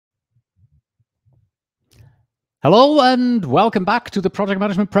Hello and welcome back to the Project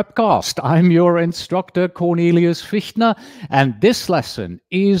Management PrepCast. I'm your instructor, Cornelius Fichtner, and this lesson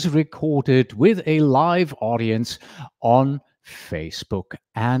is recorded with a live audience on Facebook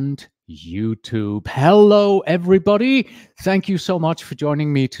and YouTube. Hello, everybody. Thank you so much for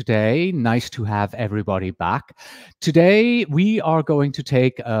joining me today. Nice to have everybody back. Today, we are going to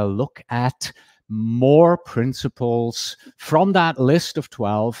take a look at more principles from that list of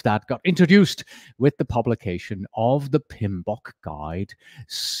 12 that got introduced with the publication of the PMBOK Guide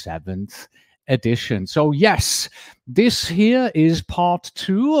 7th Edition. So yes, this here is part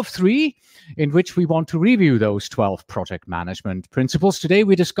 2 of 3 in which we want to review those 12 project management principles. Today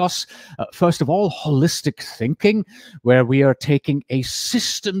we discuss, first of all, holistic thinking, where we are taking a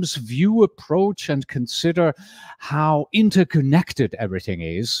systems view approach and consider how interconnected everything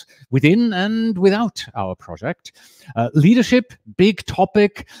is within and without our project. Leadership, big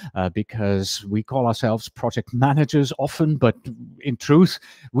topic, because we call ourselves project managers often, but in truth,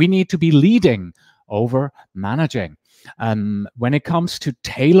 we need to be leading over managing. When it comes to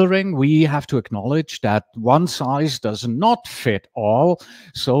tailoring, we have to acknowledge that one size does not fit all,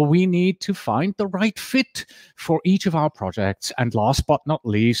 so we need to find the right fit for each of our projects. And last but not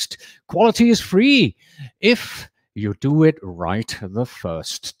least, quality is free if you do it right the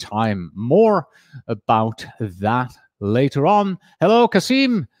first time. More about that later on. Hello,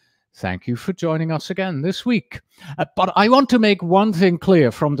 Kasim. Thank you for joining us again this week. But I want to make one thing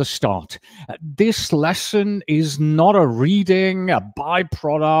clear from the start. This lesson is not a reading, a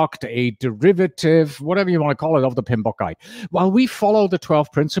byproduct, a derivative, whatever you want to call it, of the PMBOK Guide. While we follow the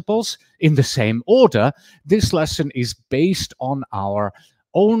 12 principles in the same order, this lesson is based on our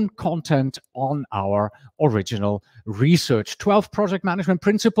own content, on our original research. 12 project management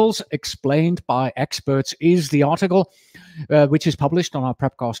principles explained by experts is the article which is published on our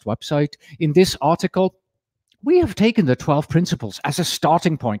PrepCast website. In this article, we have taken the 12 principles as a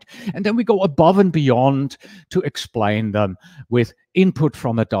starting point, and then we go above and beyond to explain them with input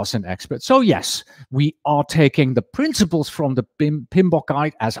from a dozen experts. So yes, we are taking the principles from the PMBOK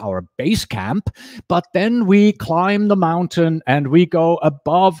Guide as our base camp, but then we climb the mountain and we go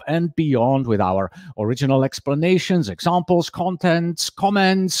above and beyond with our original explanations, examples, contents,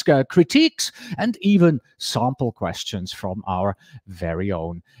 comments, critiques, and even sample questions from our very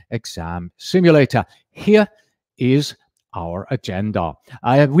own exam simulator. Here is our agenda.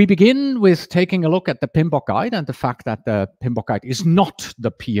 We begin with taking a look at the PMBOK Guide and the fact that the PMBOK Guide is not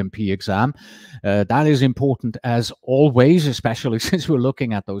the PMP exam. That is important as always, especially since we're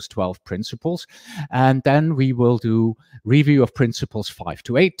looking at those 12 principles. And then we will do review of principles 5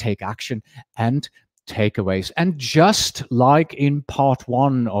 to 8, take action, and takeaways. And just like in part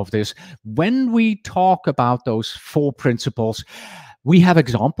 1 of this, when we talk about those 4 principles, we have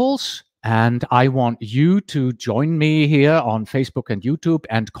examples. And I want you to join me here on Facebook and YouTube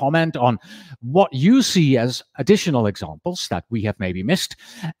and comment on what you see as additional examples that we have maybe missed.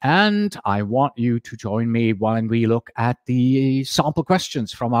 And I want you to join me when we look at the sample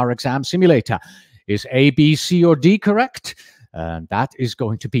questions from our exam simulator. Is A, B, C, or D correct? That is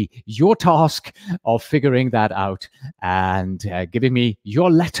going to be your task of figuring that out and giving me your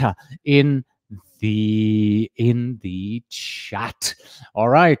letter in the chat. All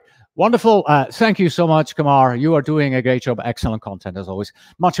right. Wonderful. Thank you so much, Kamar. You are doing a great job. Excellent content, as always.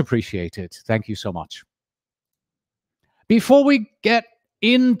 Much appreciated. Thank you so much. Before we get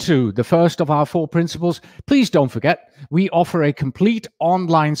into the first of our 4 principles, please don't forget, we offer a complete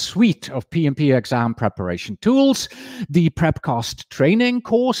online suite of PMP exam preparation tools, the PrepCast training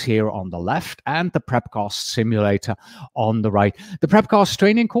course here on the left and the PrepCast simulator on the right. The PrepCast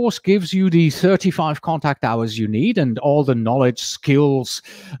training course gives you the 35 contact hours you need and all the knowledge, skills,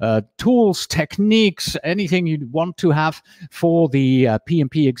 tools, techniques, anything you want to have for the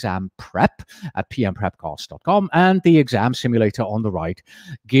PMP exam prep at pmprepcast.com, and the exam simulator on the right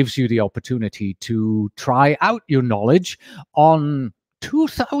gives you the opportunity to try out your knowledge on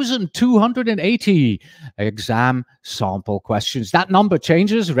 2,280 exam sample questions. That number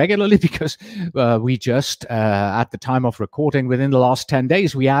changes regularly because we just, at the time of recording, within the last 10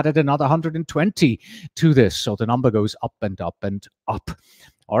 days, we added another 120 to this. So the number goes up and up and up.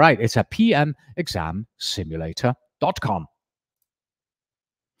 All right, it's at pmexamsimulator.com.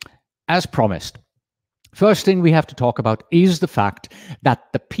 As promised, first thing we have to talk about is the fact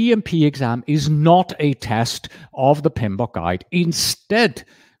that the PMP exam is not a test of the PMBOK Guide. Instead,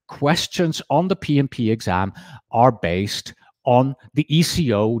 questions on the PMP exam are based on the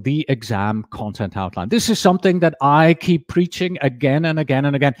ECO, the exam content outline. This is something that I keep preaching again and again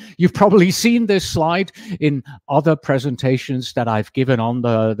and again. You've probably seen this slide in other presentations that I've given on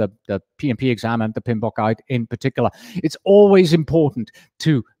the PMP exam and the PMBOK Guide in particular. It's always important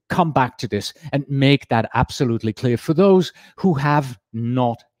to come back to this and make that absolutely clear for those who have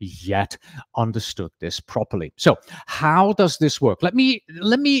not yet understood this properly. So how does this work? Let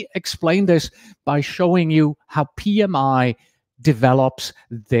me explain this by showing you how PMI develops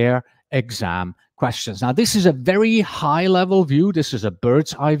their exam questions. Now, this is a very high-level view. This is a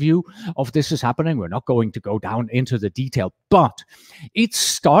bird's eye view of this is happening. We're not going to go down into the detail, but it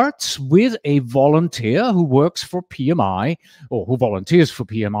starts with a volunteer who works for PMI, or who volunteers for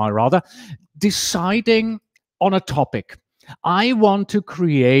PMI rather, deciding on a topic. I want to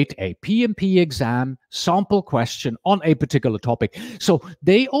create a PMP exam sample question on a particular topic. So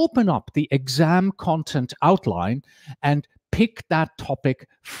they open up the exam content outline and pick that topic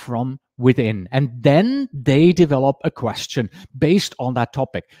from within, and then they develop a question based on that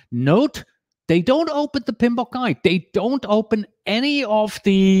topic. Note, they don't open the PMBOK Guide. They don't open any of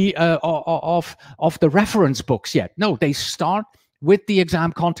the reference books yet. No, they start with the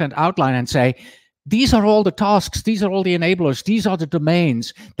exam content outline and say, these are all the tasks, these are all the enablers, these are the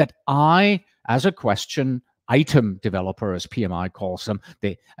domains that I, as a question item developer, as PMI calls them,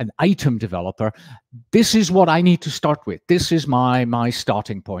 an item developer, this is what I need to start with. This is my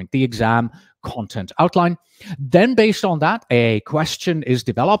starting point, the exam content outline. Then based on that, a question is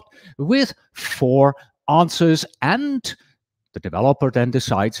developed with 4 answers, and the developer then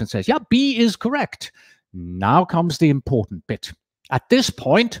decides and says, yeah, B is correct. Now comes the important bit. At this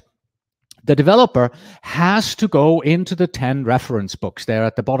point, the developer has to go into the 10 reference books there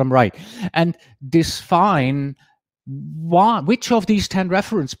at the bottom right and define which of these 10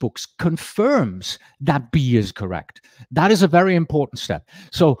 reference books confirms that B is correct. That is a very important step.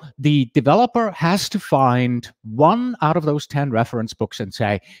 So the developer has to find one out of those 10 reference books and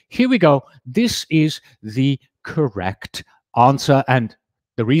say, here we go, this is the correct answer. And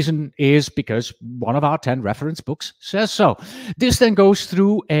the reason is because one of our 10 reference books says so. This then goes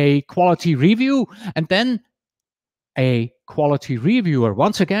through a quality review, and then a quality reviewer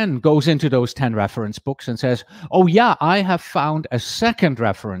once again goes into those 10 reference books and says, oh yeah, I have found a second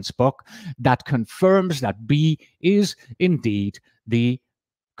reference book that confirms that B is indeed the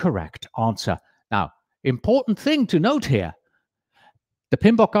correct answer. Now, important thing to note here, the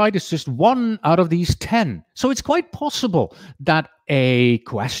PMBOK Guide is just one out of these 10. So it's quite possible that a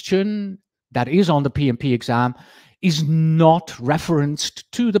question that is on the PMP exam is not referenced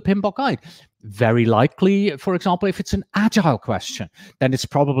to the PMBOK Guide. Very likely, for example, if it's an Agile question, then it's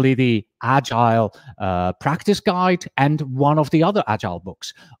probably the Agile practice guide and one of the other Agile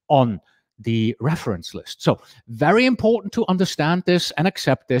books on the reference list. So very important to understand this and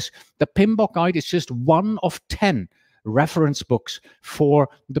accept this. The PMBOK Guide is just one of 10 reference books for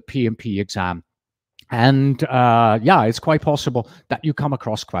the PMP exam. And yeah, it's quite possible that you come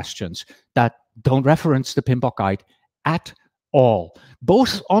across questions that don't reference the PMBOK Guide at all,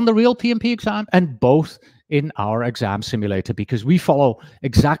 both on the real PMP exam and both in our exam simulator, because we follow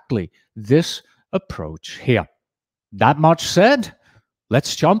exactly this approach here. That much said,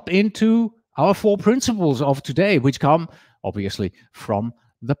 let's jump into our 4 principles of today, which come obviously from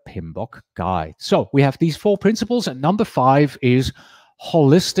the PMBOK Guide. So we have these 4 principles, and number 5 is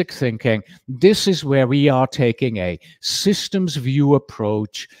holistic thinking. This is where we are taking a systems view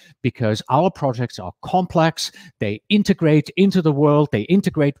approach because our projects are complex. They integrate into the world. They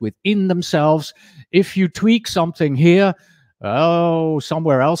integrate within themselves. If you tweak something here, oh,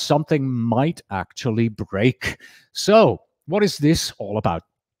 somewhere else, something might actually break. So what is this all about?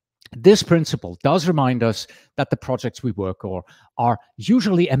 This principle does remind us that the projects we work on are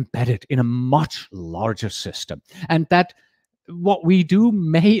usually embedded in a much larger system, and that what we do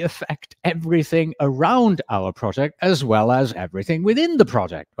may affect everything around our project as well as everything within the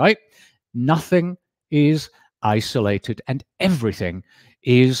project, right? Nothing is isolated and everything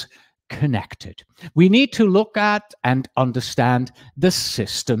is connected. We need to look at and understand the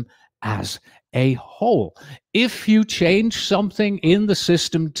system as a whole. If you change something in the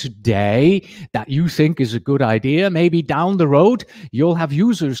system today that you think is a good idea, maybe down the road, you'll have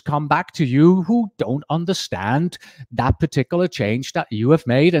users come back to you who don't understand that particular change that you have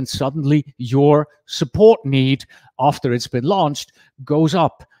made, and suddenly your support need after it's been launched goes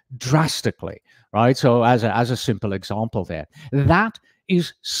up drastically, right? So as a simple example there, that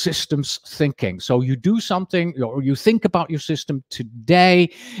is systems thinking. So you do something, or you think about your system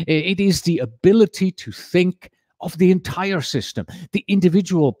today. It is the ability to think of the entire system, the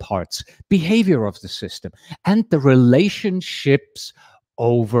individual parts, behavior of the system, and the relationships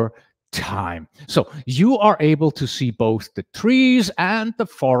over time. So you are able to see both the trees and the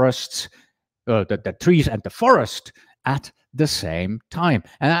forests, the trees and the forest at the same time.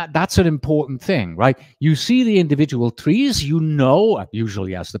 And that's an important thing, right? You see the individual trees, you know,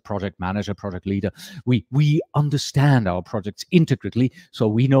 usually as the project manager, project leader, we understand our projects intricately, so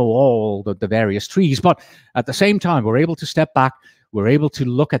we know all the various trees. But at the same time, we're able to step back, we're able to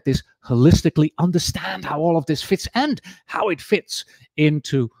look at this holistically, understand how all of this fits and how it fits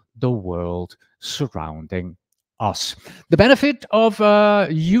into the world surrounding us. The benefit of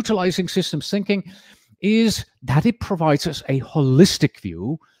utilizing systems thinking is that it provides us a holistic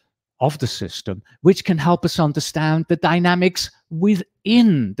view of the system, which can help us understand the dynamics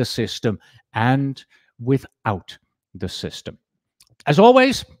within the system and without the system. As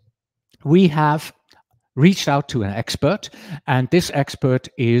always, we have reached out to an expert, and this expert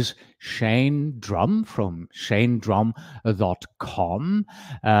is Shane Drum from shanedrum.com,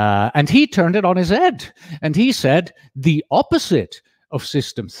 and he turned it on his head, and he said the opposite of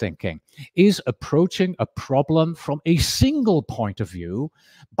system thinking is approaching a problem from a single point of view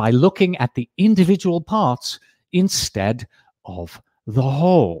by looking at the individual parts instead of the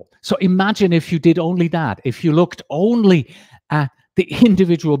whole. So imagine if you did only that, if you looked only at the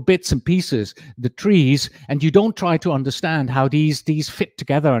individual bits and pieces, the trees, and you don't try to understand how these fit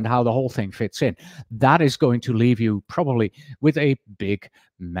together and how the whole thing fits in. That is going to leave you probably with a big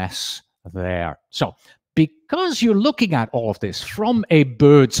mess there. So because you're looking at all of this from a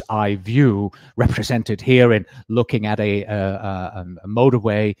bird's eye view, represented here in looking at a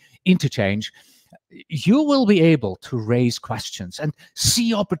motorway interchange, you will be able to raise questions and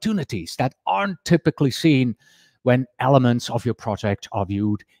see opportunities that aren't typically seen when elements of your project are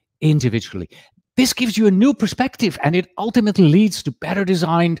viewed individually. This gives you a new perspective, and it ultimately leads to better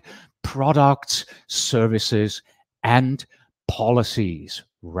designed products, services, and policies,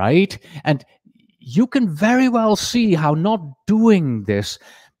 right? And you can very well see how not doing this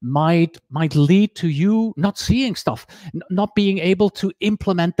might lead to you not seeing stuff, not being able to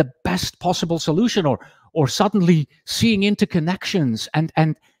implement the best possible solution, or suddenly seeing interconnections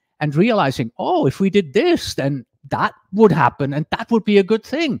and realizing, oh, if we did this, then that would happen, and that would be a good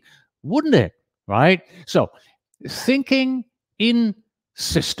thing, wouldn't it? Right? So thinking in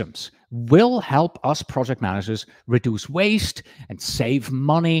systems will help us project managers reduce waste and save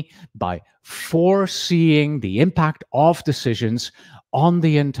money by foreseeing the impact of decisions on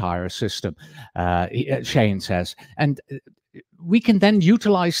the entire system, Shane says. And we can then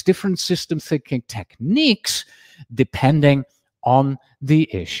utilize different system thinking techniques depending on the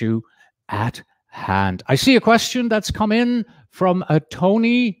issue at hand. I see a question that's come in from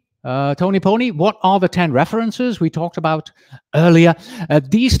Tony Pony. What are the 10 references we talked about earlier?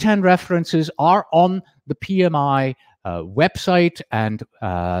 These 10 references are on the PMI website, and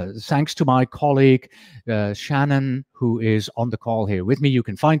thanks to my colleague Shannon, who is on the call here with me, you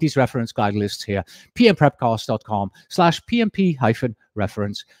can find these reference guide lists here,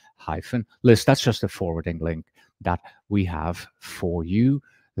 pmprepcast.com/pmp-reference-list. That's just a forwarding link that we have for you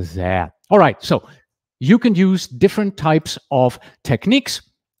there. All right, so you can use different types of techniques.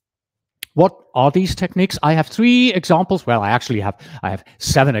 What are these techniques? I have 3 examples. Well, I have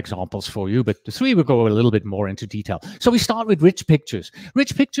 7 examples for you, but the 3 will go a little bit more into detail. So we start with rich pictures.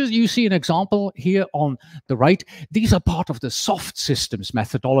 Rich pictures, you see an example here on the right. These are part of the soft systems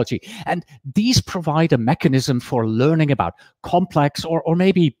methodology, and these provide a mechanism for learning about complex or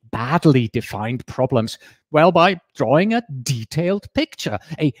maybe badly defined problems, well, by drawing a detailed picture,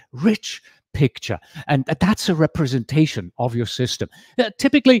 a rich picture, and that's a representation of your system.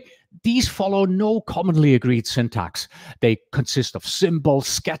 Typically, these follow no commonly agreed syntax. They consist of symbols,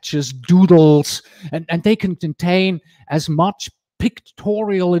 sketches, doodles, and they can contain as much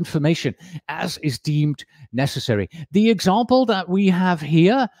pictorial information as is deemed necessary. The example that we have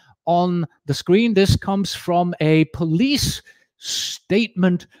here on the screen, this comes from a police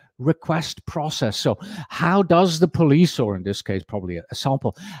statement request process. So how does the police, or in this case probably a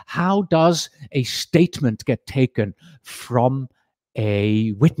sample, how does a statement get taken from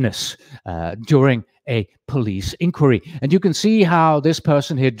a witness during a police inquiry? And you can see how this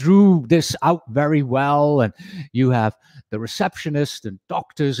person here drew this out very well, and you have the receptionist and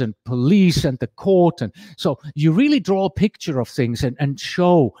doctors and police and the court, and so you really draw a picture of things and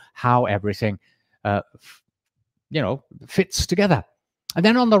show how everything fits together. And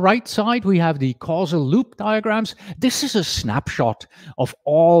then on the right side, we have the causal loop diagrams. This is a snapshot of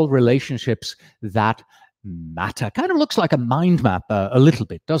all relationships that matter. Kind of looks like a mind map a little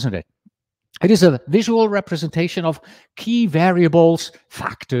bit, doesn't it? It is a visual representation of key variables,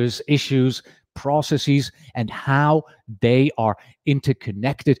 factors, issues, processes, and how they are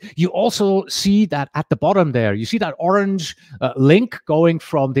interconnected. You also see that at the bottom there, you see that orange link going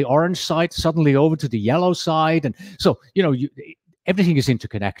from the orange side suddenly over to the yellow side. And so, everything is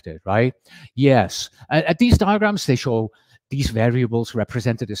interconnected, right? Yes. At these diagrams, they show these variables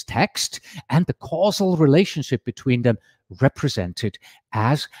represented as text and the causal relationship between them represented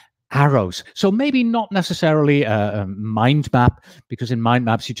as arrows. So maybe not necessarily a mind map, because in mind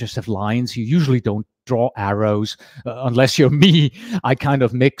maps you just have lines. You usually don't draw arrows unless you're me. I kind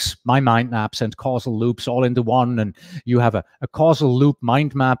of mix my mind maps and causal loops all into one, and you have a causal loop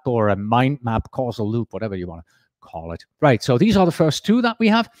mind map or a mind map causal loop, whatever you want to call it. Right, so these are the first two that we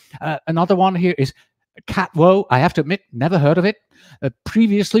have. Another one here is CatWo. I have to admit, never heard of it.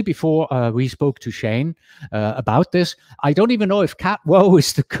 Previously, before we spoke to Shane about this, I don't even know if CatWo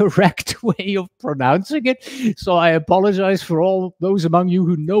is the correct way of pronouncing it. So I apologize for all those among you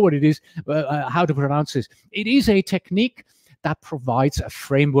who know what it is, how to pronounce this. It is a technique that provides a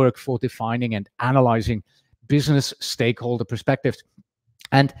framework for defining and analyzing business stakeholder perspectives.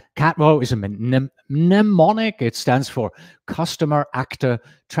 And CatWo is a mnemonic. It stands for customer, actor,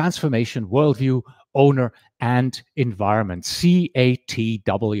 transformation, worldview, owner, and environment.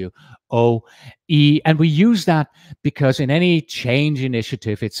 CATWOE. And we use that because in any change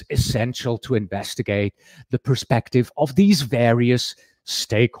initiative, it's essential to investigate the perspective of these various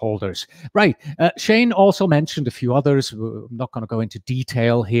stakeholders. Right. Shane also mentioned a few others. I'm not going to go into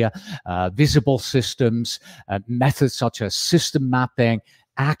detail here. Visible systems, methods such as system mapping,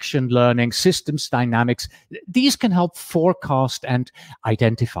 action learning, systems dynamics. These can help forecast and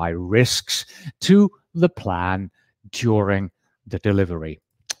identify risks to the plan during the delivery.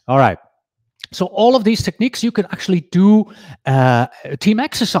 All right. So all of these techniques, you can actually do a team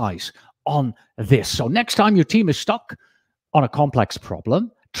exercise on this. So next time your team is stuck on a complex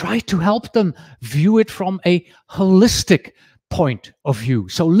problem, try to help them view it from a holistic point of view.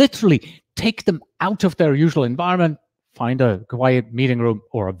 So literally take them out of their usual environment, find a quiet meeting room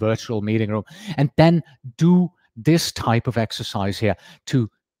or a virtual meeting room, and then do this type of exercise here to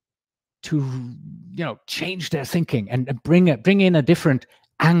change their thinking and bring in a different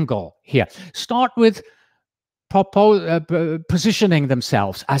angle here. Start with positioning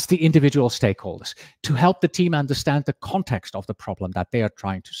themselves as the individual stakeholders to help the team understand the context of the problem that they are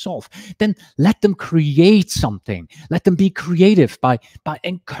trying to solve. Then let them create something. Let them be creative by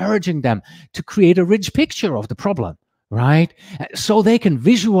encouraging them to create a rich picture of the problem, right? So they can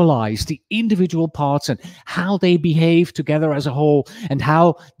visualize the individual parts and how they behave together as a whole and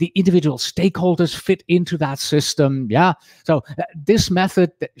how the individual stakeholders fit into that system. Yeah. So this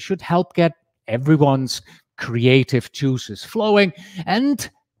method should help get everyone's creative juices flowing and,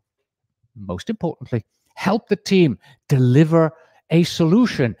 most importantly, help the team deliver a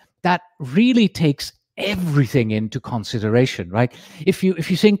solution that really takes everything into consideration, right? If you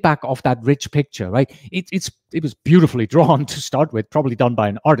think back of that rich picture, right, it was beautifully drawn to start with, probably done by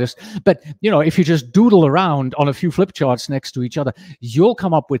an artist. But if you just doodle around on a few flip charts next to each other, you'll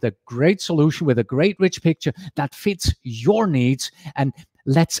come up with a great solution with a great rich picture that fits your needs and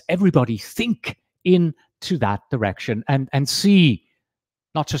lets everybody think into that direction and see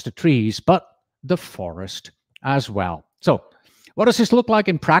not just the trees but the forest as well. So what does this look like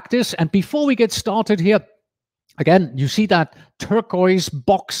in practice? And before we get started here, again, you see that turquoise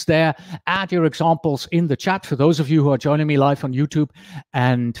box there. Add your examples in the chat for those of you who are joining me live on YouTube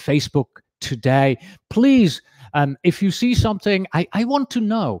and Facebook today. Please, if you see something, I want to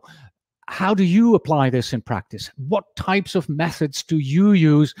know, how do you apply this in practice? What types of methods do you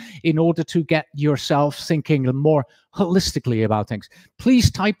use in order to get yourself thinking more holistically about things? Please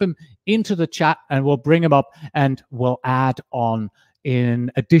type them into the chat and we'll bring them up and we'll add on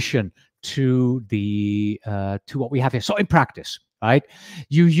in addition to the to what we have here. So in practice, right,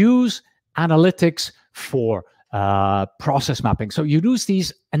 you use analytics for process mapping. So you use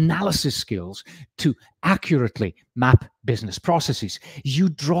these analysis skills to accurately map business processes. You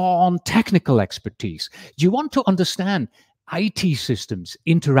draw on technical expertise. You want to understand IT systems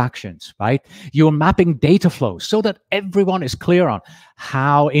interactions, right? You're mapping data flows so that everyone is clear on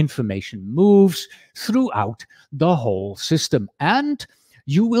how information moves throughout the whole system. And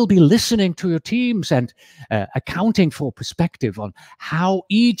you will be listening to your teams and accounting for perspective on how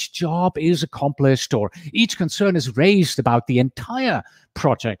each job is accomplished or each concern is raised about the entire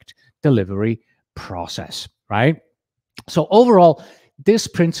project delivery process, right? So overall, this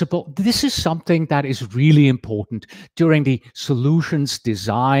principle, this is something that is really important during the solutions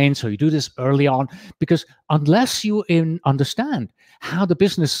design. So you do this early on, because unless you understand how the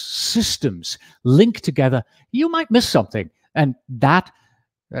business systems link together, you might miss something. And that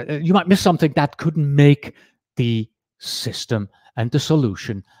you might miss something that could make the system and the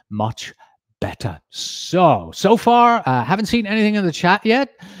solution much better. So far, haven't seen anything in the chat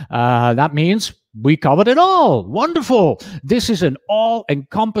yet. That means we covered it all. Wonderful. This is an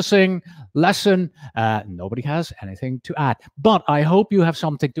all-encompassing lesson. Nobody has anything to add, but I hope you have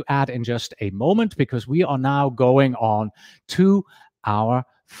something to add in just a moment, because we are now going on to our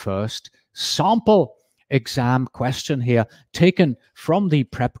first sample exam question here, taken from the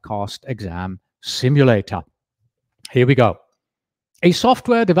PrepCast exam simulator. Here we go. A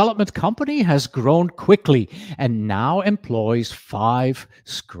software development company has grown quickly and now employs 5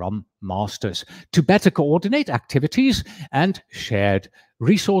 Scrum Masters to better coordinate activities and shared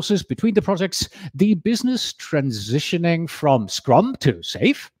resources between the projects. The business transitioning from Scrum to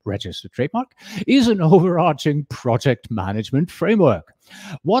SAFe, registered trademark, is an overarching project management framework.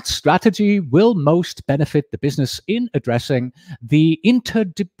 What strategy will most benefit the business in addressing the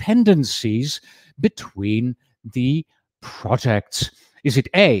interdependencies between the projects? Is it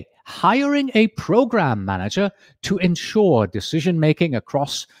A, hiring a program manager to ensure decision-making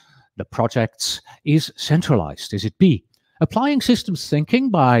across the projects is centralized? Is it B, applying systems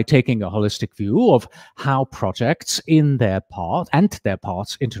thinking by taking a holistic view of how projects in their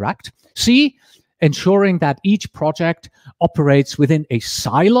parts interact? C, ensuring that each project operates within a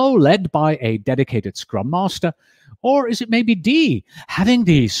silo led by a dedicated Scrum Master? Or is it maybe D, having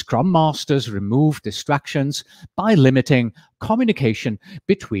the Scrum Masters remove distractions by limiting communication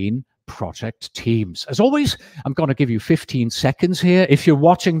between project teams? As always, I'm going to give you 15 seconds here. If you're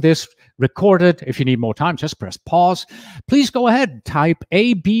watching this recorded, if you need more time, just press pause. Please go ahead, type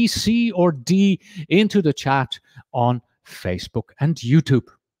A, B, C, or D into the chat on Facebook and YouTube.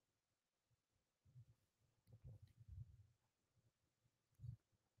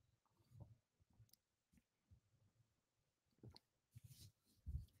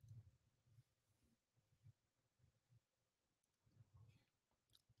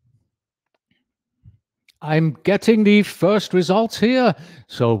 I'm getting the first results here.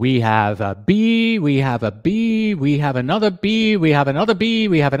 So we have a B, we have a B, we have another B, we have another B,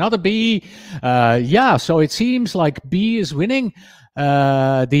 we have another B. Yeah, so it seems like B is winning.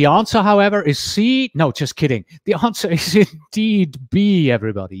 The answer, however, is C. No, just kidding. The answer is indeed B,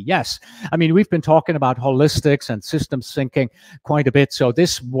 everybody. Yes. I mean, we've been talking about holistics and systems thinking quite a bit. So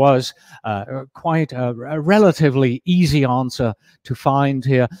this was quite a relatively easy answer to find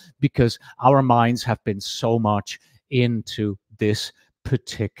here, because our minds have been so much into this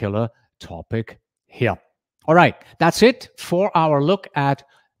particular topic here. All right. That's it for our look at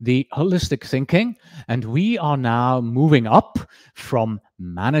the holistic thinking, and we are now moving up from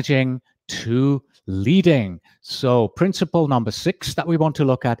managing to leading. So principle number 6 that we want to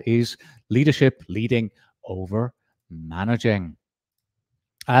look at is leadership, leading over managing.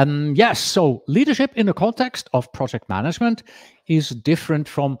 Yes, so leadership in the context of project management is different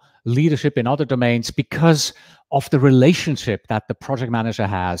from leadership in other domains because of the relationship that the project manager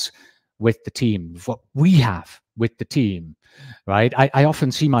has with the team, what we have with the team, right? I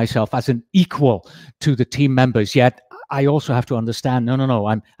often see myself as an equal to the team members, yet I also have to understand, no,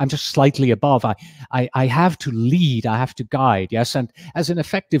 I'm just slightly above. I have to lead, I have to guide, yes? And as an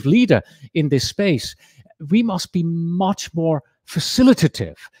effective leader in this space, we must be much more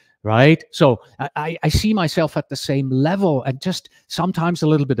facilitative, right? So I see myself at the same level and just sometimes a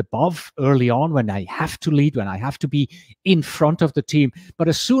little bit above early on when I have to lead, when I have to be in front of the team. But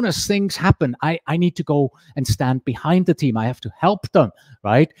as soon as things happen, I need to go and stand behind the team. I have to help them,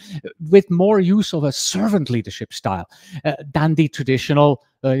 right? With more use of a servant leadership style than the traditional,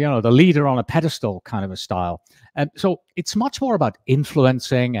 the leader on a pedestal kind of a style. And so it's much more about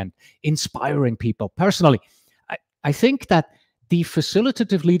influencing and inspiring people. Personally, I think that the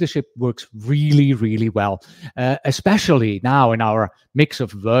facilitative leadership works really, really well, especially now in our mix of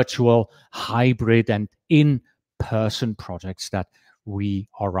virtual, hybrid, and in-person projects that we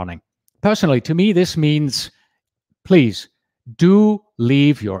are running. Personally, to me, this means, please do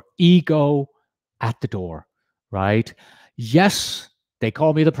leave your ego at the door, right? Yes, they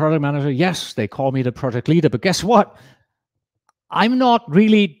call me the product manager. Yes, they call me the project leader. But guess what? I'm not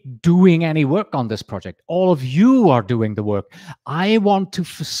really doing any work on this project. All of you are doing the work. I want to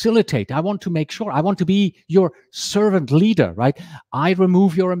facilitate. I want to make sure. I want to be your servant leader, right? I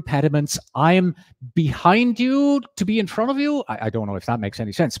remove your impediments. I am behind you to be in front of you. I don't know if that makes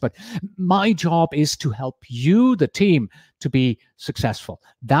any sense, but my job is to help you, the team, to be successful.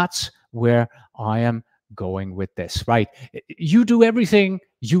 That's where I am going with this, right? You do everything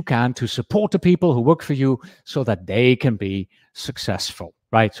you can to support the people who work for you so that they can be successful,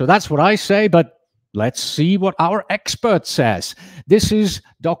 right? So that's what I say, but let's see what our expert says. This is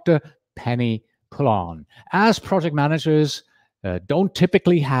Dr. Penny Pulon. As project managers, don't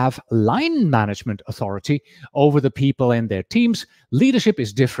typically have line management authority over the people in their teams. Leadership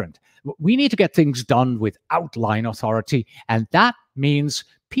is different. We need to get things done without line authority, and that means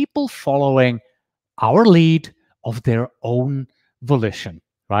people following our lead of their own volition,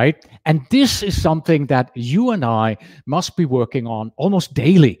 right? And this is something that you and I must be working on almost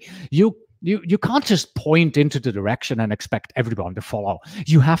daily. You can't just point into the direction and expect everyone to follow.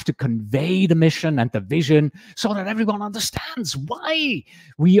 You have to convey the mission and the vision so that everyone understands why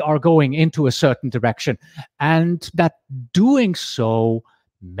we are going into a certain direction, and that doing so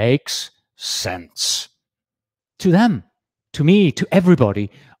makes sense to them, to me, to everybody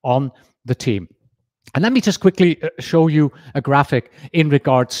on the team. And let me just quickly show you a graphic in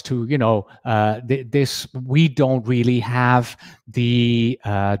regards to, this. We don't really have the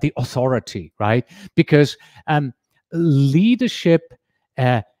authority, right? Because leadership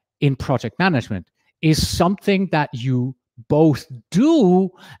in project management is something that you both do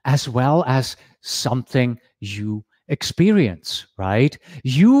as well as something you experience, right?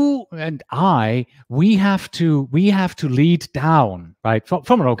 You and I, we have to lead down, right?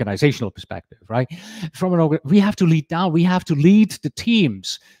 From an organizational perspective, right? We have to lead down. We have to lead the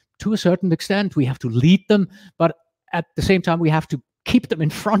teams to a certain extent. We have to lead them, but at the same time, we have to keep them in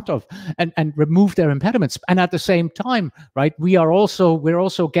front of and remove their impediments. And at the same time, right, we're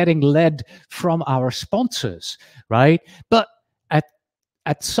also getting led from our sponsors, right? But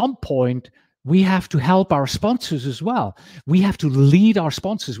at some point, we have to help our sponsors as well. We have to lead our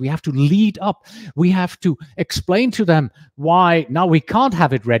sponsors. We have to lead up. We have to explain to them why now we can't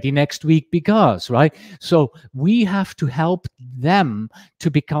have it ready next week because, right? So we have to help them to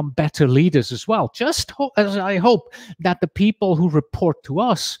become better leaders as well. Just as I hope that the people who report to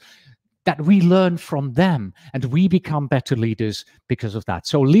us, that we learn from them and we become better leaders because of that.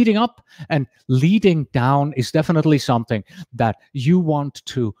 So leading up and leading down is definitely something that you want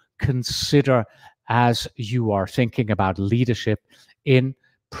to consider as you are thinking about leadership in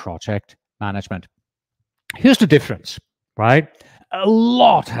project management. Here's the difference, right? A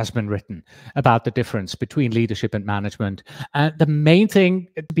lot has been written about the difference between leadership and management. And the main thing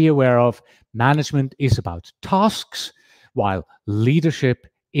to be aware of, management is about tasks, while leadership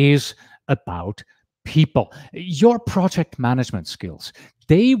is about people. Your project management skills,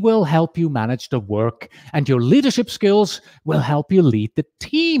 they will help you manage the work, and your leadership skills will help you lead the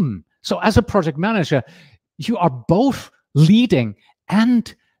team. So as a project manager, you are both leading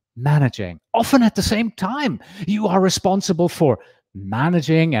and managing, often at the same time. You are responsible for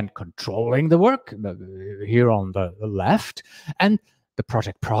managing and controlling the work here on the left, and the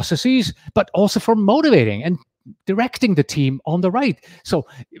project processes, but also for motivating and directing the team on the right. So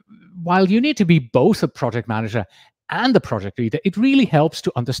while you need to be both a project manager and the project leader, it really helps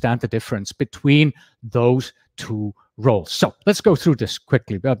to understand the difference between those two roles. So let's go through this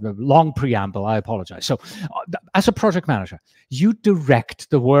quickly. Long preamble, I apologize. So as a project manager, you direct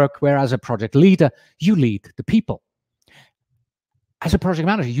the work, whereas a project leader, you lead the people. As a project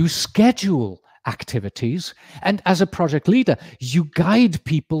manager, you schedule activities, and as a project leader, you guide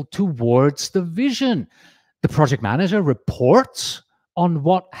people towards the vision. The project manager reports on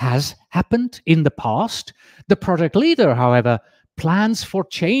what has happened in the past. The project leader, however, plans for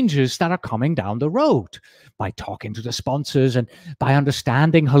changes that are coming down the road by talking to the sponsors and by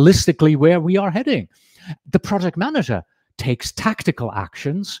understanding holistically where we are heading. The project manager takes tactical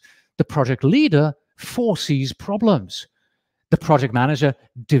actions. The project leader foresees problems. The project manager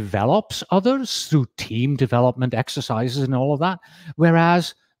develops others through team development exercises and all of that,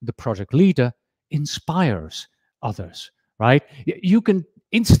 whereas the project leader inspires others, right? You can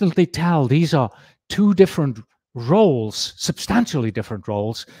instantly tell these are two different roles, substantially different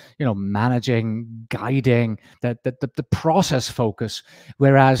roles, managing, guiding, the process focus,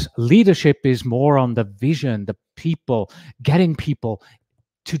 whereas leadership is more on the vision, the people, getting people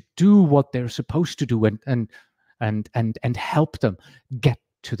to do what they're supposed to do and help them get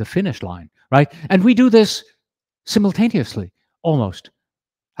to the finish line, right? And we do this simultaneously, almost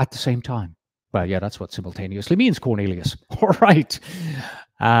at the same time. Well, yeah, that's what simultaneously means, Cornelius. All right.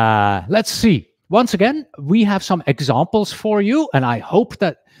 Let's see. Once again, we have some examples for you, and I hope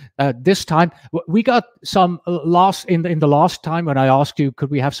that this time we got some in the last time when I asked you,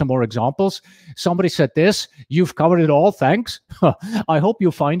 could we have some more examples? Somebody said this. You've covered it all. Thanks. I hope you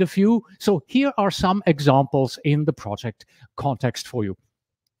find a few. So here are some examples in the project context for you.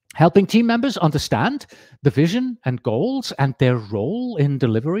 helping team members understand the vision and goals and their role in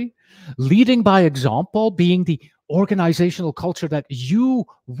delivery, leading by example, being the organizational culture that you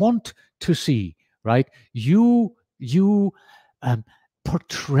want to see, right? You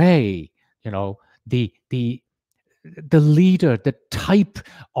portray, the leader, the type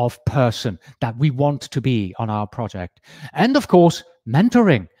of person that we want to be on our project. And of course,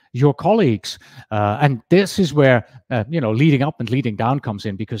 mentoring your colleagues. And this is where, leading up and leading down comes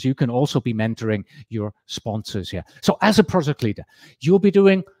in, because you can also be mentoring your sponsors here. So as a project leader, you'll be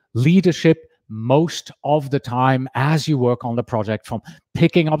doing leadership most of the time as you work on the project, from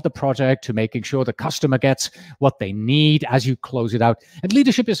picking up the project to making sure the customer gets what they need as you close it out. And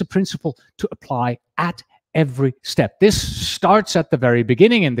leadership is a principle to apply at every step. This starts at the very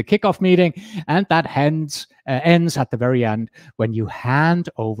beginning in the kickoff meeting, and that ends at the very end when you hand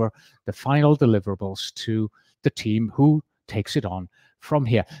over the final deliverables to the team who takes it on from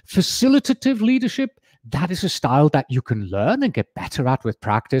here. Facilitative leadership, that is a style that you can learn and get better at with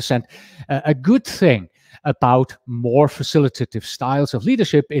practice. And a good thing about more facilitative styles of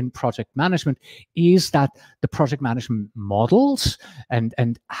leadership in project management is that the project management models and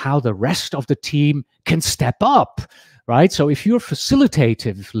how the rest of the team can step up, right? So if you're a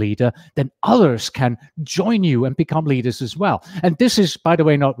facilitative leader, then others can join you and become leaders as well. And this is, by the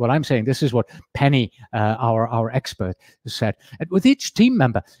way, not what I'm saying. This is what Penny, our expert, said. And with each team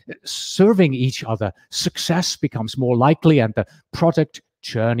member serving each other, success becomes more likely and the project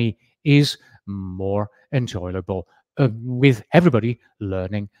journey is more enjoyable, with everybody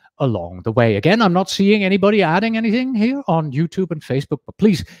learning along the way. Again, I'm not seeing anybody adding anything here on YouTube and Facebook, but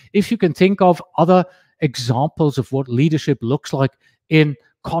please, if you can think of other examples of what leadership looks like in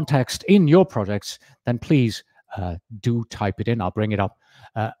context in your projects, then please do type it in. I'll bring it up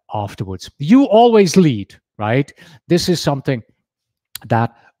afterwards. You always lead, right? This is something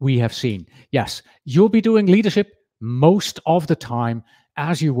that we have seen. Yes, you'll be doing leadership most of the time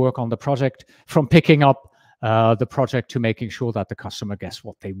as you work on the project, from picking up the project to making sure that the customer gets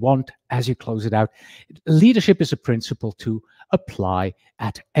what they want as you close it out. Leadership is a principle to apply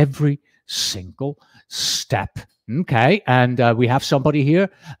at every single step. Okay, and we have somebody here,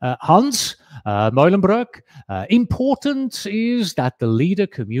 Hans Meulenbroek. Important is that the leader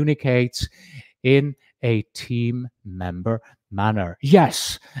communicates in a team member manner.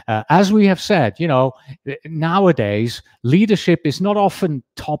 Yes, as we have said, nowadays leadership is not often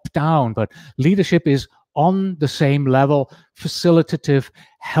top down, but leadership is on the same level, facilitative,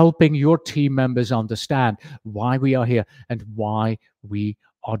 helping your team members understand why we are here and why we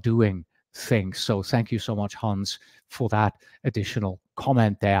are doing things. So thank you so much, Hans, for that additional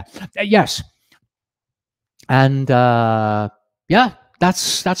comment there. Yes, and yeah,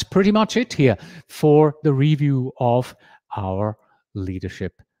 that's pretty much it here for the review of our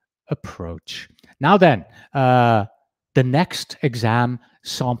leadership approach. Now then, the next exam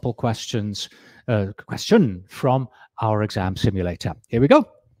sample question from our exam simulator. Here we go.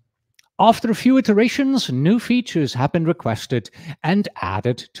 After a few iterations, new features have been requested and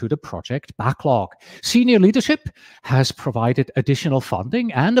added to the project backlog. Senior leadership has provided additional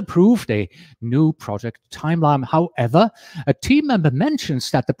funding and approved a new project timeline. However, a team member mentions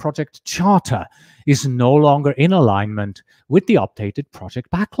that the project charter is no longer in alignment with the updated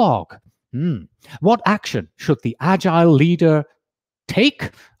project backlog. What action should the agile leader take?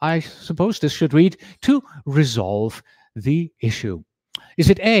 I suppose this should read, to resolve the issue. Is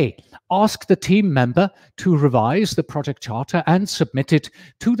it A, ask the team member to revise the project charter and submit it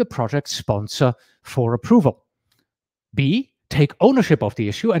to the project sponsor for approval? B, take ownership of the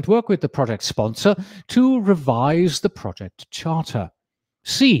issue and work with the project sponsor to revise the project charter?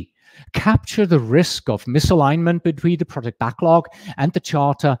 C, capture the risk of misalignment between the project backlog and the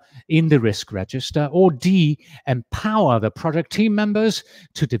charter in the risk register? Or D, empower the project team members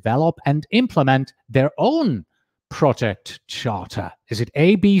to develop and implement their own project charter? Is it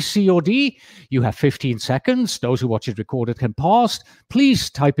A, B, C, or D? You have 15 seconds. Those who watch it recorded can pause. Please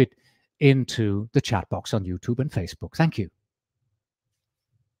type it into the chat box on YouTube and Facebook. Thank you.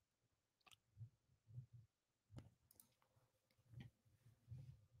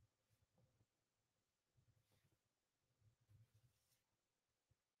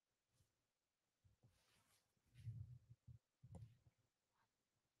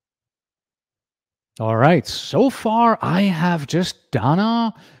 All right, so far I have just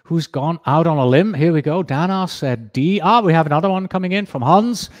Dana, who's gone out on a limb. Here we go. Dana said D. We have another one coming in from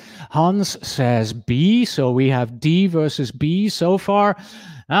Hans. Hans says B, so we have D versus B so far.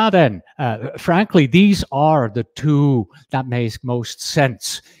 Now then, frankly, these are the two that make most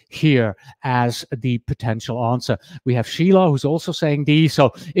sense here as the potential answer. We have Sheila who's also saying D.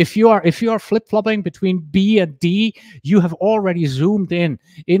 So if you are flip-flopping between B and D, you have already zoomed in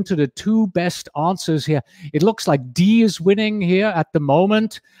into the two best answers here. It looks like D is winning here at the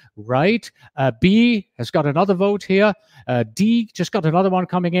moment, right? B has got another vote here. D just got another one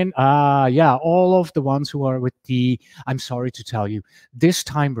coming in. Yeah, all of the ones who are with D, I'm sorry to tell you, this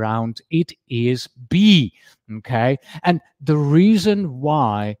time round it is B. Okay, and the reason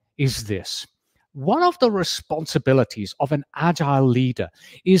why is this. One of the responsibilities of an agile leader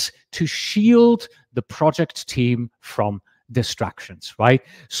is to shield the project team from distractions, right?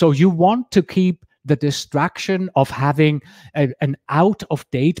 So you want to keep the distraction of having an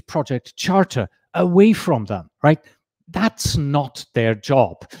out-of-date project charter away from them, right? That's not their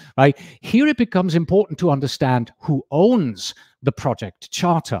job, right? Here it becomes important to understand who owns the project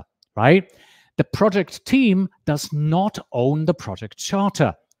charter, right? The project team does not own the project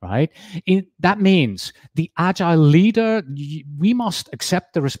charter, right? That means the agile leader, we must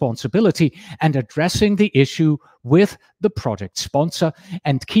accept the responsibility and addressing the issue with the project sponsor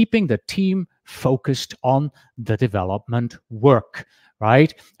and keeping the team focused on the development work,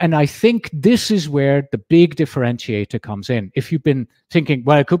 right? And I think this is where the big differentiator comes in. If you've been thinking,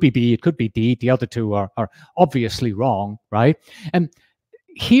 well, it could be B, it could be D, the other two are obviously wrong, right? And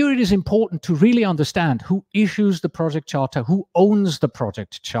here it is important to really understand who issues the project charter, who owns the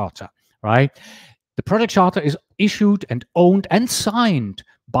project charter, right? The project charter is issued and owned and signed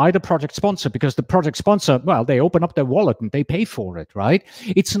by the project sponsor because the project sponsor, well, they open up their wallet and they pay for it, right?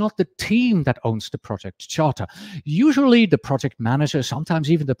 It's not the team that owns the project charter. Usually the project manager,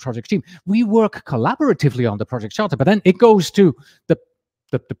 sometimes even the project team, we work collaboratively on the project charter, but then it goes to the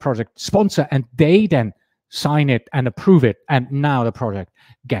project sponsor and they then sign it and approve it, and now the project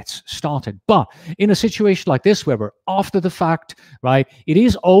gets started. But in a situation like this, where we're after the fact, right, it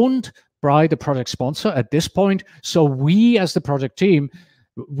is owned by the project sponsor at this point, so we as the project team,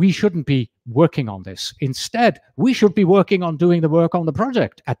 we shouldn't be working on this. Instead, we should be working on doing the work on the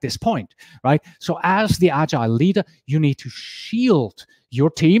project at this point, right? So as the agile leader, you need to shield your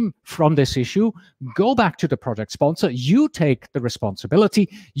team from this issue, go back to the project sponsor, you take the responsibility,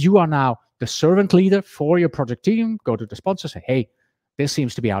 you are now the servant leader for your project team, go to the sponsor, say, hey, this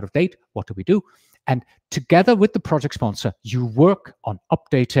seems to be out of date, what do we do? And together with the project sponsor, you work on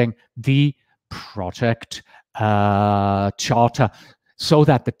updating the project charter so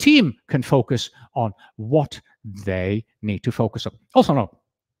that the team can focus on what they need to focus on. Also,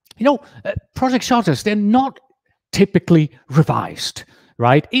 no, project charters, they're not typically revised,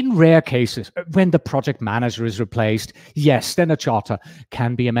 right? In rare cases, when the project manager is replaced, yes, then a charter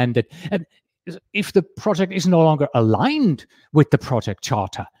can be amended. And if the project is no longer aligned with the project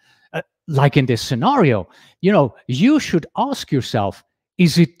charter, like in this scenario, you should ask yourself,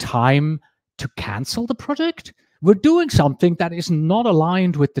 is it time to cancel the project? We're doing something that is not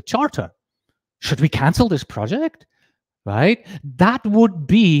aligned with the charter. Should we cancel this project? Right? That would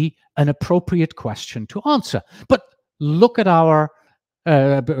be an appropriate question to answer. But look at our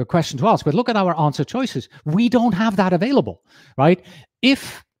question to ask, but look at our answer choices. We don't have that available, right?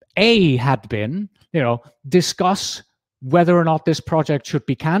 If A had been, discuss whether or not this project should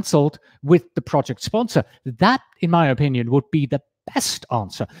be canceled with the project sponsor, that, in my opinion, would be the best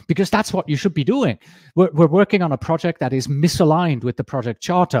answer, because that's what you should be doing. We're working on a project that is misaligned with the project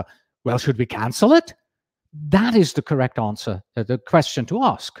charter. Well, should we cancel it? That is the correct answer, the question to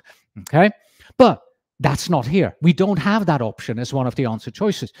ask, okay? But that's not here. We don't have that option as one of the answer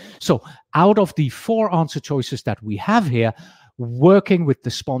choices. So out of the 4 answer choices that we have here, working with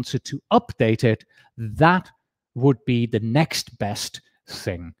the sponsor to update it, that would be the next best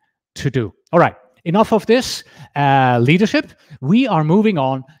thing to do. All right, enough of this leadership. We are moving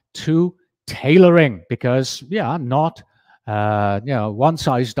on to tailoring because, not one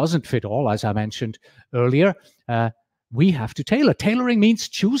size doesn't fit all, as I mentioned earlier. We have to tailor. Tailoring means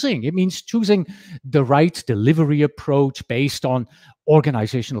choosing. It means choosing the right delivery approach based on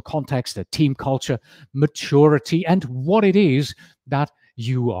organizational context, the team culture, maturity, and what it is that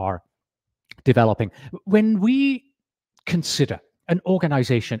you are developing. When we consider an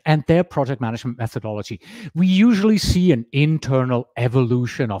organization and their project management methodology, we usually see an internal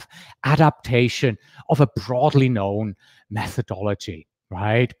evolution of adaptation of a broadly known methodology,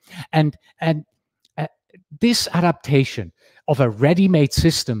 right? And this adaptation of a ready-made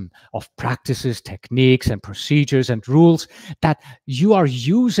system of practices, techniques, and procedures and rules that you are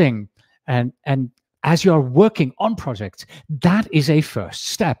using and as you are working on projects, that is a first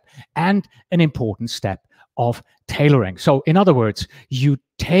step and an important step of tailoring. So in other words, you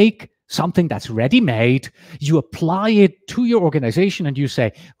take something that's ready-made. You apply it to your organization and you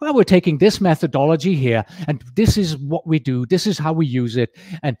say, well, we're taking this methodology here, and this is what we do, this is how we use it,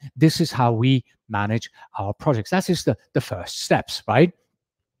 and this is how we manage our projects. That is the first steps, right?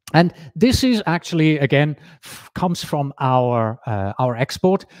 And this is actually, again, comes from our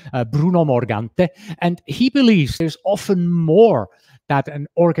expert, Bruno Morgante, and he believes there's often more that an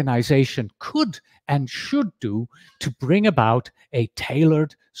organization could and should do to bring about a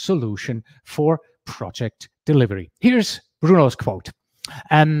tailored solution for project delivery. Here's Bruno's quote.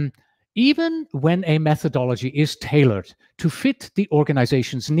 Even when a methodology is tailored to fit the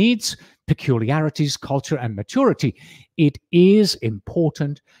organization's needs, peculiarities, culture, and maturity, it is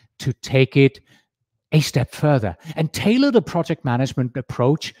important to take it a step further and tailor the project management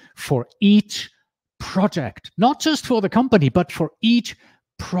approach for each project, not just for the company, but for each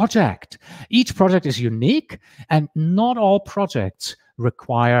project. Each project is unique, and not all projects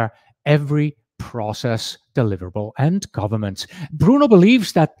require every process, deliverable, and governance. Bruno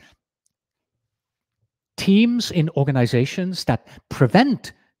believes that teams in organizations that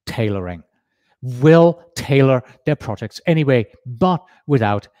prevent tailoring will tailor their projects anyway, but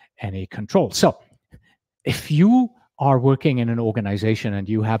without any control. So if you are working in an organization and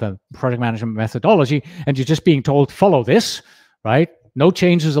you have a project management methodology and you're just being told, follow this, right? No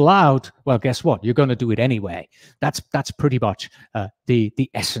changes allowed. Well, guess what? You're going to do it anyway. That's pretty much the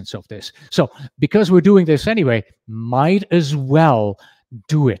essence of this. So because we're doing this anyway, might as well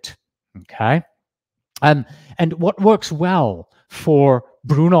do it, okay? And what works well for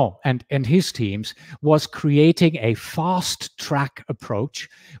Bruno and his teams was creating a fast-track approach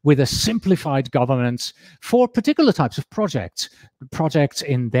with a simplified governance for particular types of projects. Projects,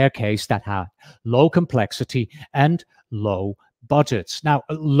 in their case, that have low complexity and low budgets. Now,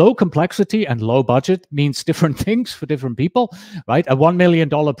 low complexity and low budget means different things for different people, right? A $1 million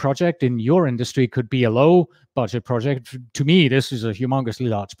project in your industry could be a low budget project. To me, this is a humongously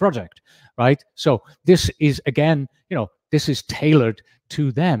large project, right? So this is, again, this is tailored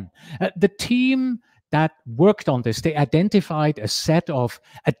to them. The team that worked on this, they identified a set of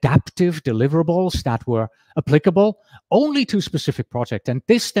adaptive deliverables that were applicable only to specific projects. And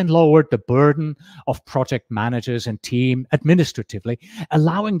this then lowered the burden of project managers and team administratively,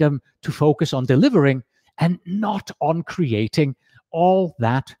 allowing them to focus on delivering and not on creating all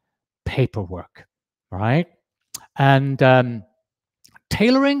that paperwork, right? And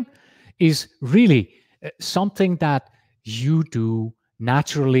tailoring is really something that you do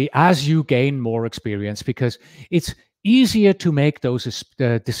naturally as you gain more experience, because it's easier to make those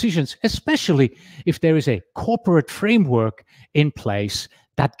decisions, especially if there is a corporate framework in place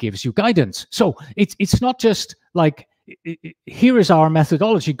that gives you guidance. So it's not just like, here is our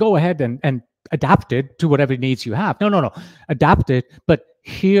methodology, go ahead and adapt it to whatever needs you have. No. Adapt it, but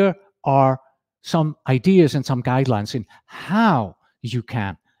here are some ideas and some guidelines in how you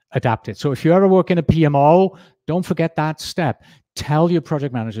can adapt it. So if you ever work in a PMO, don't forget that step. Tell your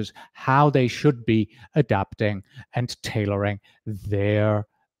project managers how they should be adapting and tailoring their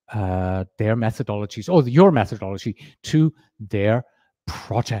methodologies, or your methodology, to their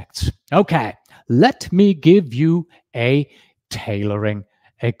projects. Okay, let me give you a tailoring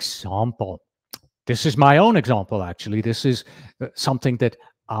example. This is my own example, actually. This is something that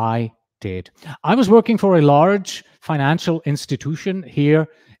I did. I was working for a large financial institution here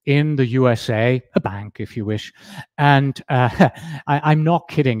in the USA, a bank, if you wish. And I'm not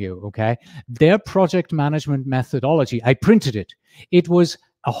kidding you, okay? Their project management methodology, I printed it. It was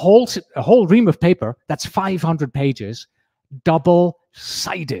a whole ream of paper that's 500 pages,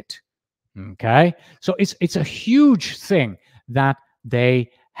 double-sided, okay? So it's a huge thing that they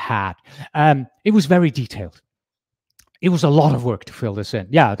had. It was very detailed. It was a lot of work to fill this in.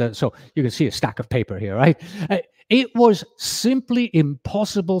 Yeah, so you can see a stack of paper here, right? It was simply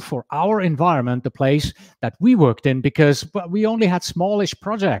impossible for our environment, the place that we worked in, because we only had smallish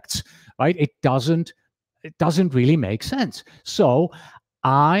projects, right? It doesn't really make sense. So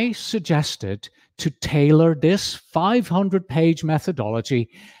I suggested to tailor this 500-page methodology,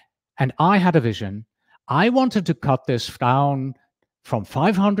 and I had a vision. I wanted to cut this down from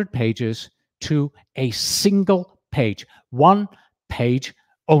 500 pages to a single page, one page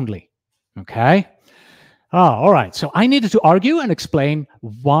only, okay? All right, so I needed to argue and explain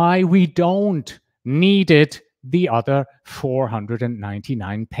why we don't need it the other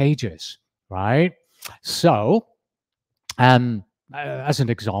 499 pages, right? So, as an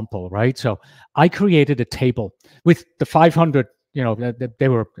example, right? So I created a table with the 500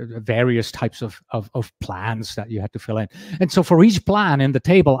 there were various types of plans that you had to fill in. And so for each plan in the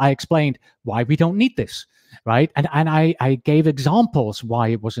table, I explained why we don't need this, right? And I gave examples why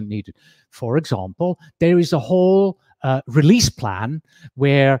it wasn't needed. For example, there is a whole release plan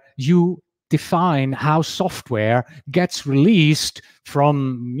where you define how software gets released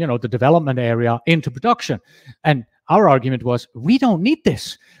from the development area into production. And our argument was, we don't need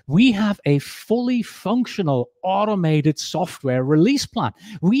this. We have a fully functional automated software release plan.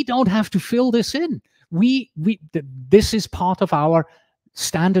 We don't have to fill this in. This is part of our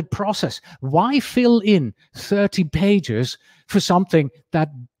standard process. Why fill in 30 pages for something that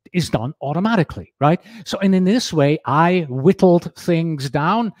is done automatically, right? So, and in this way, I whittled things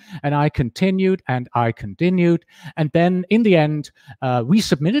down, and I continued, and then in the end, we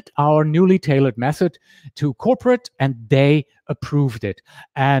submitted our newly tailored method to corporate, and they approved it.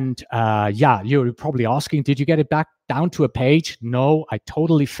 And yeah, you're probably asking, did you get it back down to a page? No, I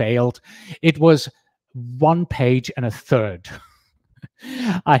totally failed. It was 1 page and a third.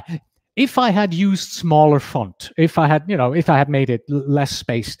 If I had used smaller font, if I had made it less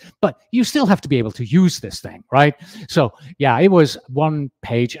space, but you still have to be able to use this thing, right? So yeah, it was 1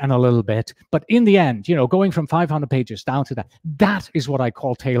 page and a little bit, but in the end, going from 500 pages down to that is what I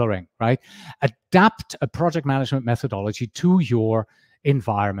call tailoring, right? Adapt a project management methodology to your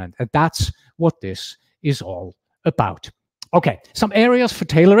environment. And that's what this is all about. Okay, some areas for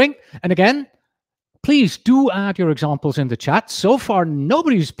tailoring. And again, please do add your examples in the chat. So far,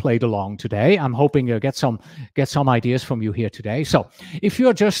 nobody's played along today. I'm hoping to get some ideas from you here today. So if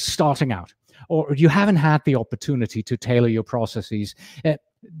you're just starting out, or you haven't had the opportunity to tailor your processes,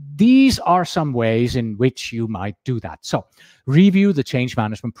 these are some ways in which you might do that. So review the change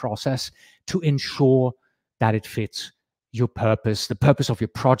management process to ensure that it fits your purpose, the purpose of your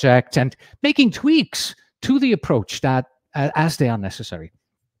project, and making tweaks to the approach that as they are necessary.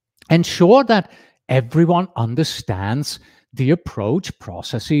 Ensure that everyone understands the approach,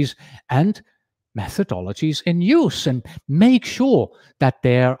 processes, and methodologies in use, and make sure that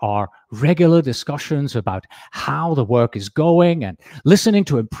there are regular discussions about how the work is going and listening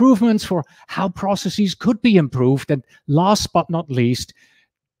to improvements for how processes could be improved. And last but not least,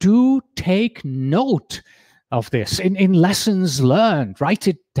 do take note of this in lessons learned. Write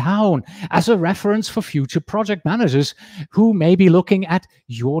it down as a reference for future project managers who may be looking at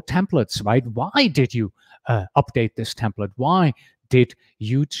your templates, right? Why did you update this template? Why did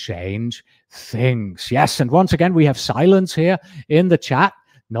you change things? Yes, and once again, we have silence here in the chat.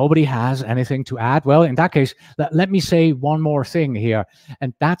 Nobody has anything to add. Well, in that case, let me say one more thing here,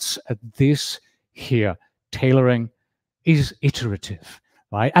 and that's this here. Tailoring is iterative,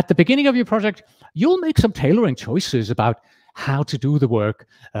 right? At the beginning of your project, you'll make some tailoring choices about how to do the work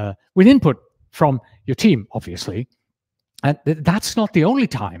with input from your team, obviously. And that's not the only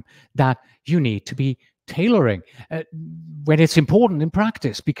time that you need to be tailoring when it's important in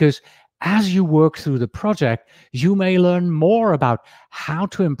practice, because as you work through the project, you may learn more about how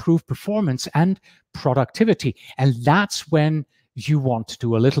to improve performance and productivity. And that's when you want to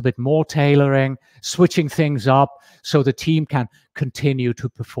do a little bit more tailoring, switching things up so the team can continue to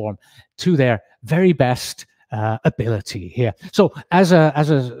perform to their very best ability here. So as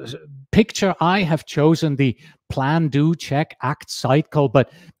a picture, I have chosen the plan, do, check, act cycle.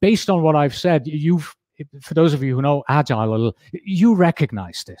 But based on what I've said, for those of you who know Agile a little, you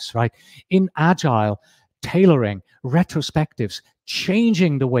recognize this, right? In Agile, tailoring, retrospectives,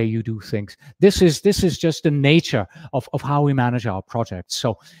 changing the way you do things. This is just the nature of how we manage our projects.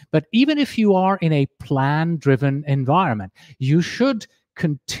 So, but even if you are in a plan-driven environment, you should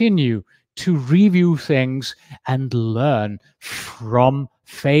continue to review things and learn from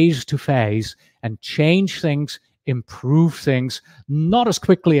phase to phase and change things, improve things, not as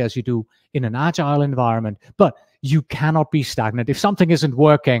quickly as you do in an Agile environment, but you cannot be stagnant. If something isn't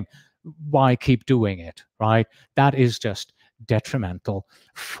working, why keep doing it, right? That is just detrimental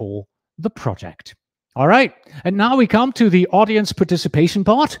for the project. All right, and now we come to the audience participation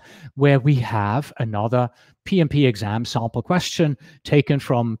part, where we have another PMP exam sample question taken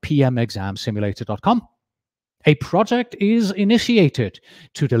from pmexamsimulator.com. A project is initiated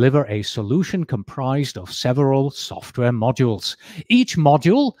to deliver a solution comprised of several software modules. Each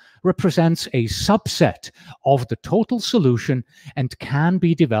module represents a subset of the total solution and can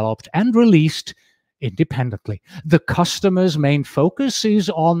be developed and released independently. The customer's main focus is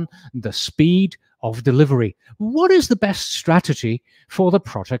on the speed of delivery. What is the best strategy for the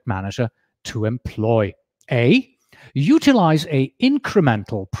project manager to employ? A, utilize an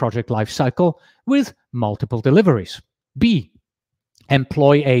incremental project lifecycle with multiple deliveries. B,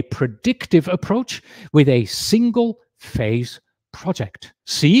 employ a predictive approach with a single phase project.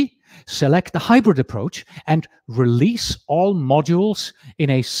 C, select the hybrid approach and release all modules in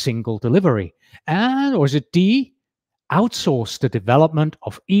a single delivery. And, or is it D, outsource the development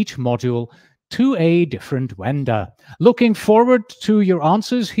of each module to a different vendor? Looking forward to your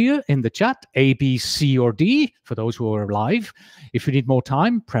answers here in the chat, A, B, C, or D, for those who are live. If you need more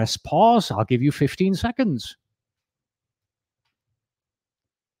time, press pause. I'll give you 15 seconds.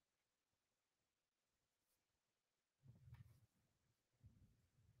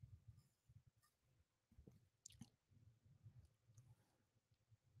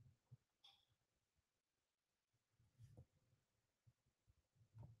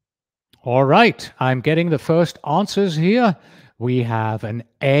 All right, I'm getting the first answers here. We have an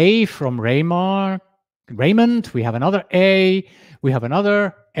A from Raymond. We have another A. We have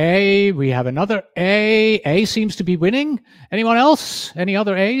another A. We have another A. A seems to be winning. Anyone else? Any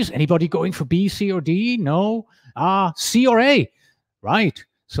other A's? Anybody going for B, C, or D? No. C or A. Right.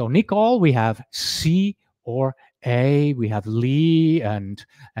 So Nicole, we have C or A. We have Lee and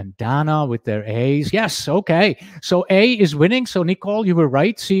Dana with their A's. Yes, okay. So A is winning. So Nicole, you were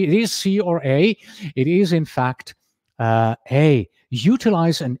right. C, it is C or A. It is in fact A.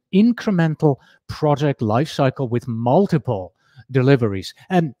 Utilize an incremental project lifecycle with multiple deliveries.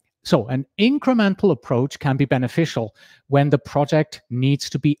 And so an incremental approach can be beneficial when the project needs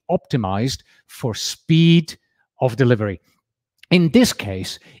to be optimized for speed of delivery. In this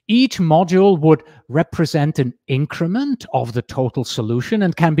case, each module would represent an increment of the total solution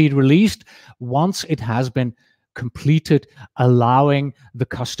and can be released once it has been completed, allowing the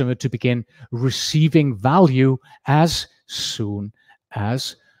customer to begin receiving value as soon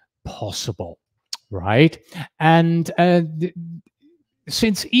as possible, right? And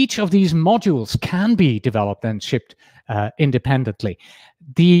since each of these modules can be developed and shipped independently,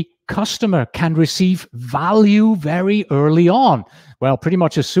 the customer can receive value very early on. Well, pretty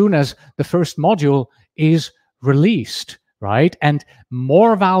much as soon as the first module is released, right? And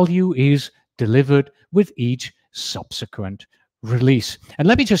more value is delivered with each subsequent release. And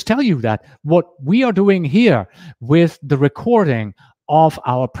let me just tell you that what we are doing here with the recording of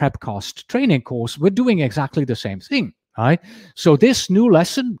our PrepCast training course, we're doing exactly the same thing, right? So this new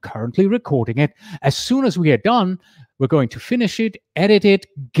lesson, currently recording it, as soon as we are done, we're going to finish it, edit it,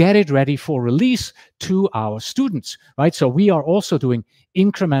 get it ready for release to our students, right? So we are also doing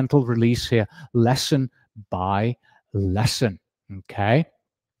incremental release here, lesson by lesson, okay?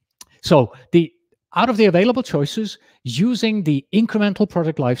 So out of the available choices, using the incremental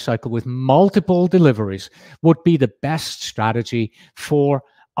project lifecycle with multiple deliveries would be the best strategy for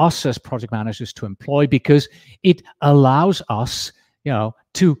us as project managers to employ, because it allows us,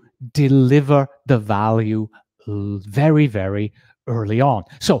 to deliver the value very, very early on.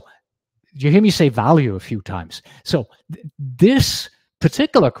 So you hear me say value a few times. So this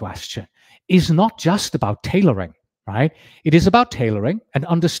particular question is not just about tailoring, right? It is about tailoring and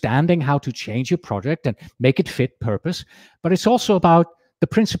understanding how to change your project and make it fit purpose, but it's also about the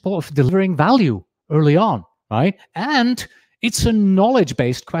principle of delivering value early on, right? And it's a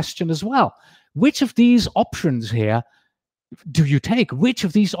knowledge-based question as well. Which of these options here do you take? Which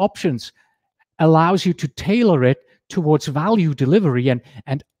of these options allows you to tailor it towards value delivery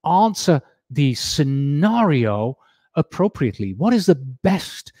and answer the scenario appropriately? What is the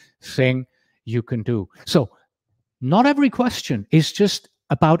best thing you can do? So not every question is just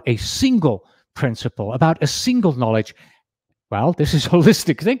about a single principle, about a single knowledge. Well, this is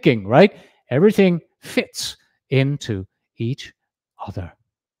holistic thinking, right? Everything fits into each other.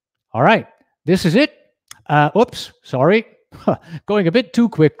 All right, this is it. Oops, sorry. Going a bit too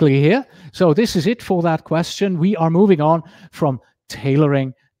quickly here. So this is it for that question. We are moving on from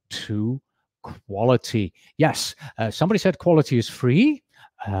tailoring to quality. Yes, somebody said quality is free,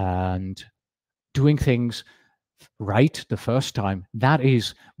 and doing things right the first time, that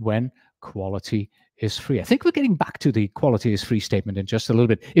is when quality is free. I think we're getting back to the quality is free statement in just a little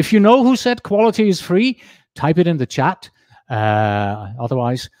bit. If you know who said quality is free, type it in the chat.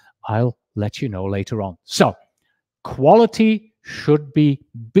 Otherwise, I'll let you know later on. So quality should be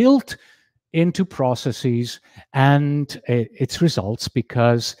built into processes and its results,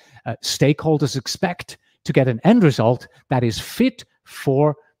 because stakeholders expect to get an end result that is fit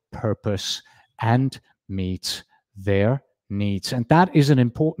for purpose and meets their needs. And that is an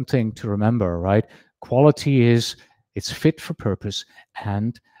important thing to remember, right? Quality it's fit for purpose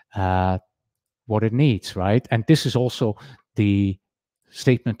and what it needs, right? And this is also the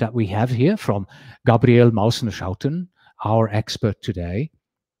statement that we have here from Gabriel Mausner-Schouten, our expert today,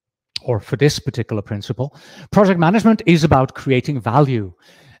 or for this particular principle. Project management is about creating value.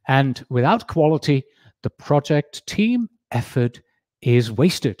 And without quality, the project team effort is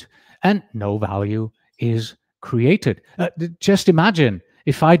wasted and no value is created. Just imagine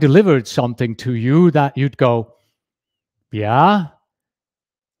if I delivered something to you that you'd go, yeah,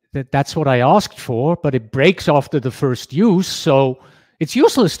 that's what I asked for, but it breaks after the first use, so it's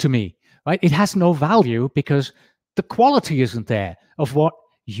useless to me, right? It has no value because the quality isn't there of what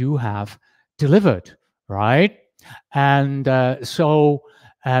you have delivered, right? And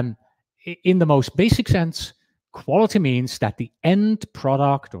in the most basic sense, quality means that the end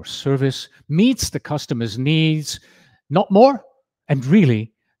product or service meets the customer's needs, not more, and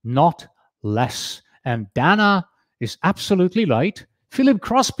really not less. And Dana is absolutely right. Philip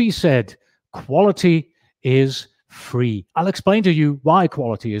Crosby said, quality is free. I'll explain to you why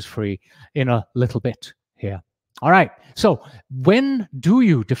quality is free in a little bit here. All right, so when do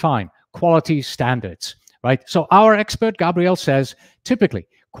you define quality standards, right? So our expert, Gabriel, says, typically,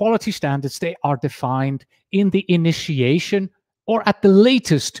 quality standards, they are defined in the initiation or at the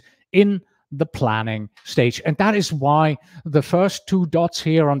latest in the planning stage. And that is why the first two dots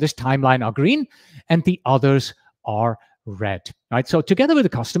here on this timeline are green and the others are red, right? So together with the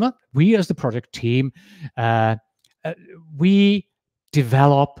customer, we as the project team, we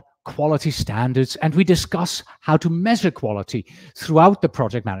develop quality standards and we discuss how to measure quality throughout the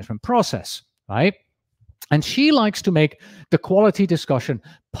project management process, right? And she likes to make the quality discussion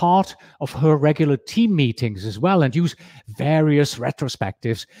part of her regular team meetings as well and use various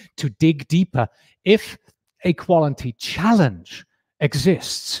retrospectives to dig deeper if a quality challenge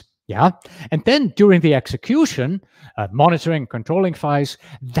exists. Yeah. And then during the execution, monitoring, controlling phase,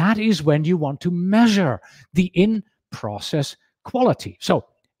 that is when you want to measure the in-process quality. So,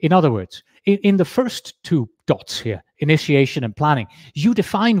 in other words, in the first two dots here, initiation and planning, you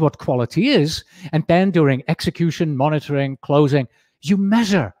define what quality is, and then during execution, monitoring, closing, you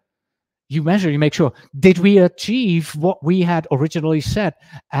measure. You make sure, did we achieve what we had originally set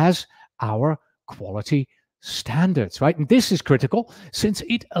as our quality standards, right? And this is critical since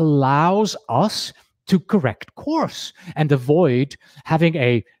it allows us to correct course and avoid having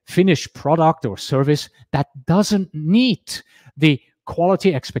a finished product or service that doesn't meet the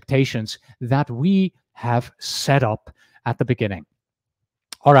quality expectations that we have set up at the beginning.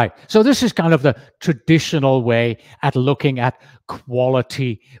 All right, so this is kind of the traditional way at looking at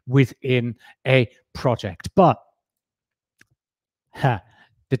quality within a project. But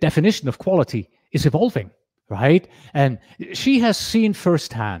the definition of quality is evolving, right? And she has seen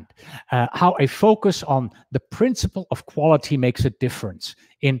firsthand how a focus on the principle of quality makes a difference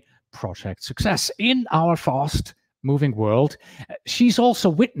in project success. In our fast-moving world, she's also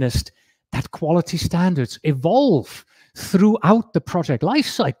witnessed that quality standards evolve throughout the project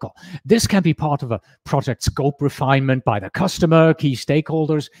lifecycle. This can be part of a project scope refinement by the customer, key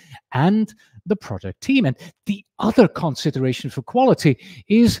stakeholders, and the project team. And the other consideration for quality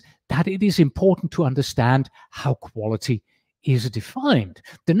is that it is important to understand how quality is defined.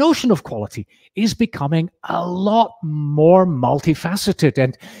 The notion of quality is becoming a lot more multifaceted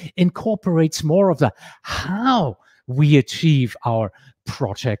and incorporates more of the how we achieve our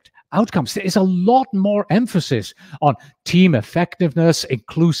project outcomes. There is a lot more emphasis on team effectiveness,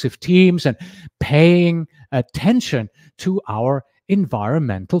 inclusive teams, and paying attention to our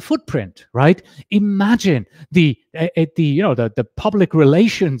environmental footprint, right? Imagine the public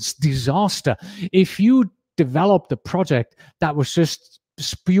relations disaster if you developed a project that was just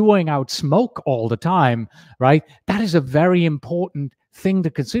spewing out smoke all the time, right? That is a very important thing to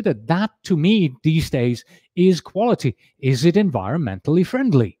consider. That, to me, these days is quality. Is it environmentally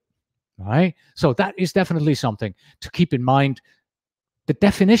friendly? Right? So that is definitely something to keep in mind. The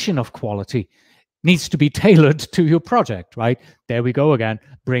definition of quality needs to be tailored to your project, right? There we go again,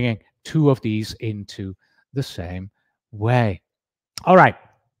 bringing two of these into the same way. All right.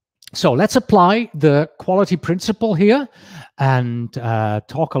 So let's apply the quality principle here and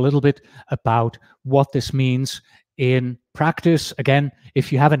talk a little bit about what this means in practice. Again,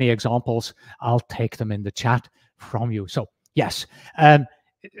 if you have any examples, I'll take them in the chat from you. So yes,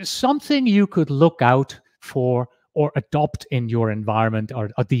 something you could look out for or adopt in your environment are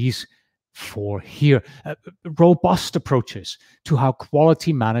these four here. Robust approaches to how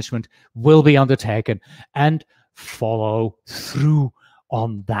quality management will be undertaken and follow through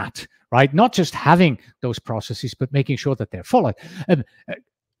on that, right? Not just having those processes, but making sure that they're followed.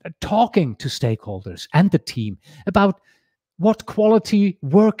 Talking to stakeholders and the team about what quality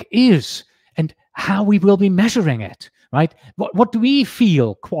work is and how we will be measuring it, right? What do we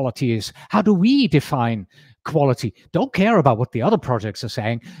feel quality is? How do we define quality? Don't care about what the other projects are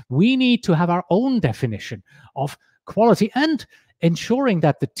saying. We need to have our own definition of quality and ensuring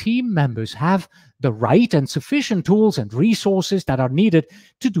that the team members have the right and sufficient tools and resources that are needed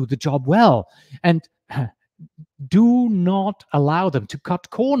to do the job well. And do not allow them to cut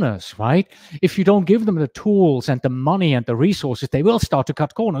corners, right? If you don't give them the tools and the money and the resources, they will start to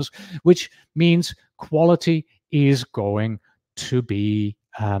cut corners, which means quality is going to be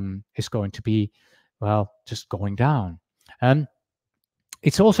well, just going down.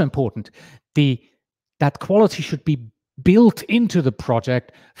 It's also important that quality should be built into the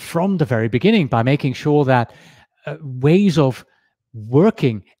project from the very beginning by making sure that ways of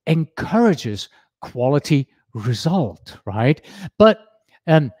working encourages quality result, right? But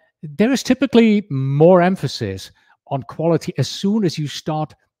there is typically more emphasis on quality as soon as you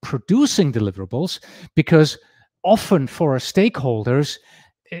start producing deliverables, because often for our stakeholders,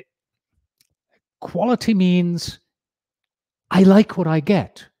 quality means I like what I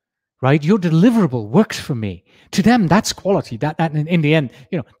get, right? Your deliverable works for me. To them, that's quality. That in the end,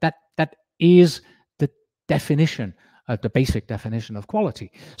 that is the definition, the basic definition of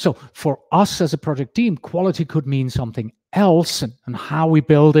quality. So for us as a project team, quality could mean something else, and how we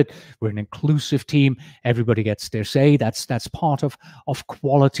build it. We're an inclusive team. Everybody gets their say. That's part of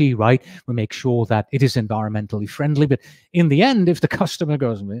quality, right? We make sure that it is environmentally friendly. But in the end, if the customer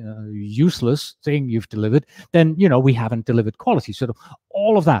goes, useless thing you've delivered, then we haven't delivered quality. So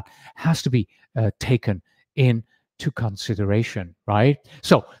all of that has to be taken into consideration, right?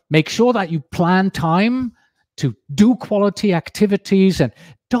 So make sure that you plan time to do quality activities, and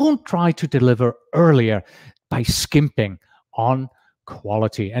don't try to deliver earlier by skimping on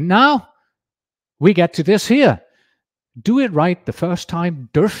quality. And now we get to this here. Do it right the first time,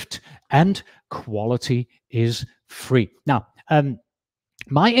 DERFT, and quality is free. Now,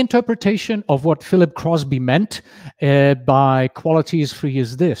 my interpretation of what Philip Crosby meant by quality is free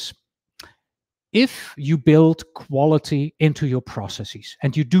is this. If you build quality into your processes,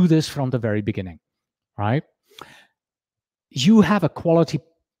 and you do this from the very beginning, right? You have a quality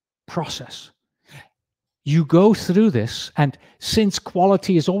process. You go through this, and since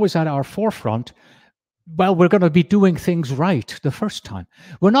quality is always at our forefront, well, we're going to be doing things right the first time.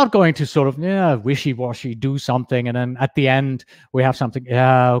 We're not going to sort of wishy-washy do something, and then at the end we have something,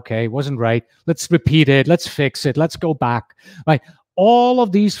 okay, wasn't right. Let's repeat it. Let's fix it. Let's go back. Right? All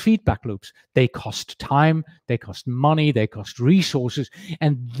of these feedback loops, they cost time, they cost money, they cost resources,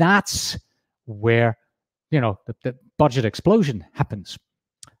 and that's where the budget explosion happens.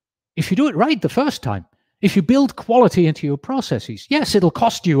 If you do it right the first time, if you build quality into your processes, yes, it'll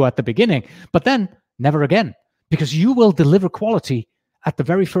cost you at the beginning, but then never again, because you will deliver quality at the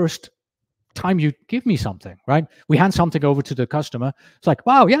very first time you give me something, right? We hand something over to the customer. It's like,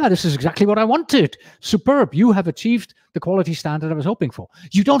 wow, yeah, this is exactly what I wanted. Superb. You have achieved the quality standard I was hoping for.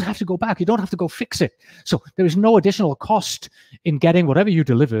 You don't have to go back. You don't have to go fix it. So there is no additional cost in getting whatever you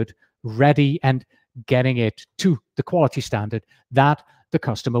delivered ready and getting it to the quality standard that the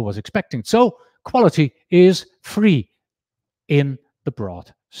customer was expecting. So quality is free in the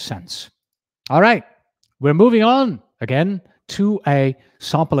broad sense. All right, we're moving on again to a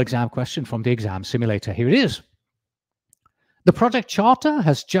sample exam question from the exam simulator. Here it is. The project charter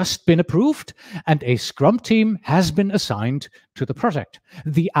has just been approved, and a Scrum team has been assigned to the project.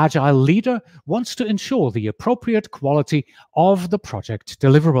 The Agile leader wants to ensure the appropriate quality of the project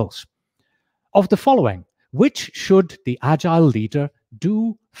deliverables. Of the following, which should the Agile leader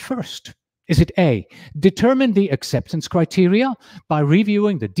do first? Is it A, determine the acceptance criteria by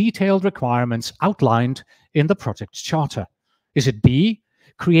reviewing the detailed requirements outlined in the project charter? Is it B,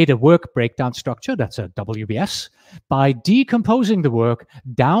 create a work breakdown structure, that's a WBS, by decomposing the work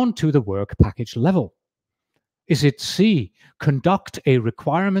down to the work package level? Is it C, conduct a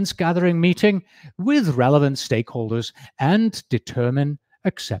requirements gathering meeting with relevant stakeholders and determine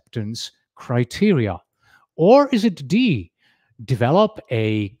acceptance criteria? Or is it D, develop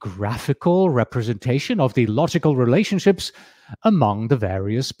a graphical representation of the logical relationships among the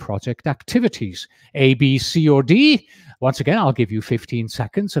various project activities? A, B, C, or D? Once again, I'll give you 15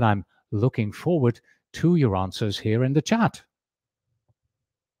 seconds, and I'm looking forward to your answers here in the chat.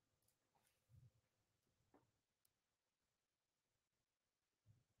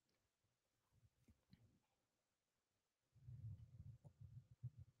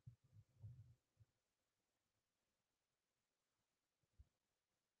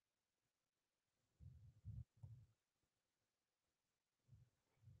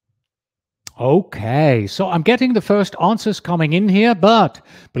 Okay, so I'm getting the first answers coming in here, but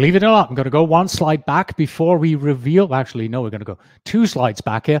believe it or not, I'm going to go one slide back before we reveal, actually, no, we're going to go 2 slides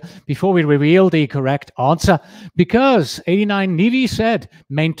back here before we reveal the correct answer, because 89 Nivi said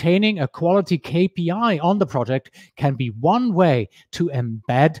maintaining a quality KPI on the project can be one way to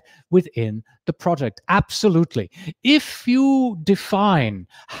embed within the project. Absolutely. If you define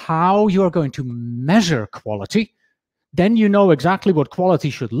how you are going to measure quality, then you know exactly what quality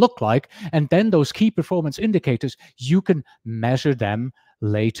should look like. And then those key performance indicators, you can measure them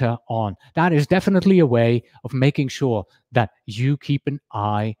later on. That is definitely a way of making sure that you keep an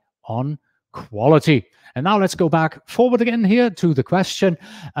eye on quality. And now let's go back forward again here to the question.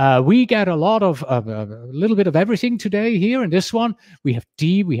 We get a lot of, a little bit of everything today here in this one. We have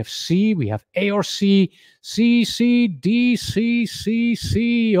D, we have C, we have A or C, C, C, D, C, C,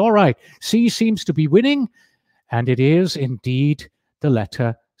 C. All right, C seems to be winning. And it is indeed the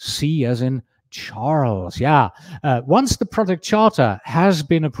letter C, as in Charles. Yeah. Once the project charter has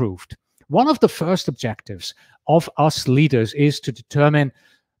been approved, one of the first objectives of us leaders is to determine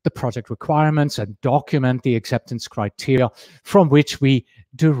the project requirements and document the acceptance criteria from which we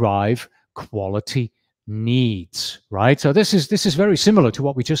derive quality needs, right? So this is very similar to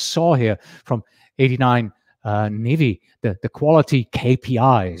what we just saw here from 89 Nivi, the quality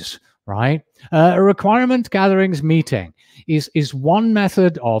KPIs. Right? A requirement gatherings meeting is one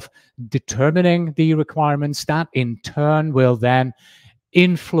method of determining the requirements that in turn will then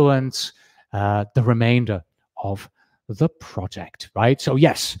influence the remainder of the project, right? So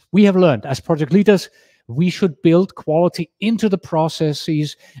yes, we have learned as project leaders, we should build quality into the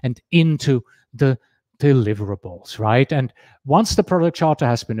processes and into the deliverables, right? And once the project charter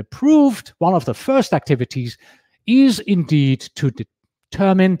has been approved, one of the first activities is indeed to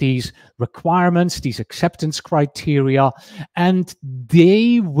determine these requirements, these acceptance criteria, and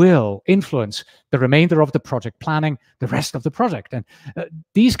they will influence the remainder of the project planning, the rest of the project. And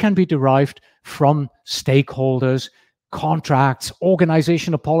these can be derived from stakeholders, contracts,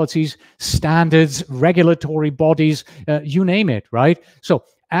 organizational policies, standards, regulatory bodies, you name it, right? So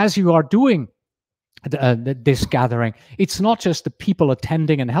as you are doing this gathering, it's not just the people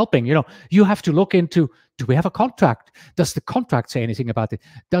attending and helping. You know, you have to look into, do we have a contract? Does the contract say anything about it?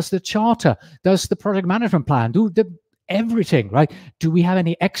 Does the charter, does the project management plan, everything, right? Do we have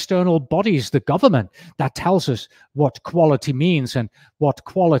any external bodies, the government, that tells us what quality means and what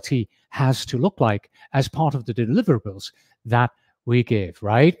quality has to look like as part of the deliverables that we give,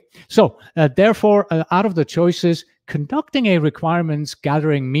 right? So therefore, out of the choices, conducting a requirements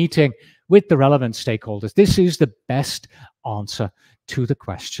gathering meeting with the relevant stakeholders, this is the best answer to the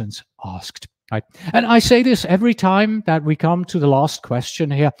questions asked, right? And I say this every time that we come to the last question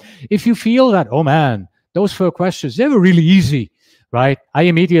here. If you feel that, oh man, those 4 questions, they were really easy, right? I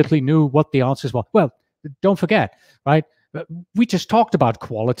immediately knew what the answers were. Well, don't forget, right? We just talked about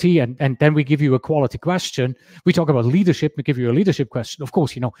quality, and then we give you a quality question. We talk about leadership, we give you a leadership question. Of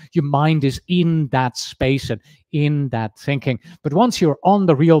course, you know, your mind is in that space and in that thinking. But once you're on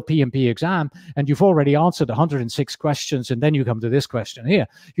the real PMP exam and you've already answered 106 questions, and then you come to this question here,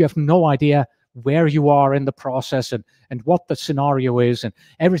 you have no idea where you are in the process and what the scenario is, and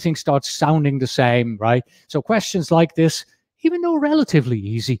everything starts sounding the same, right? So questions like this, even though relatively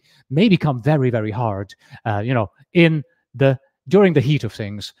easy, may become very, very hard, you know, during the heat of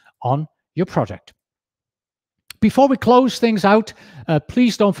things on your project. Before we close things out,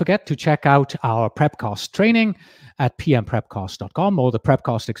 please don't forget to check out our PrepCast training at pmprepcast.com or the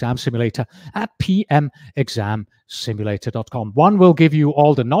PrepCast exam simulator at pmexamsimulator.com. One will give you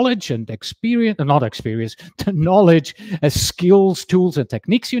all the knowledge and experience, the knowledge, skills, tools, and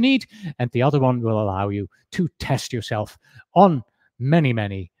techniques you need, and the other one will allow you to test yourself on many,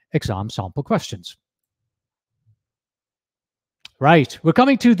 many exam sample questions. Right, we're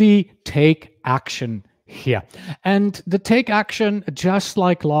coming to the take action here. And the take action, just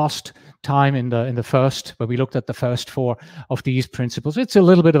like last time in the first, when we looked at the first 4 of these principles, it's a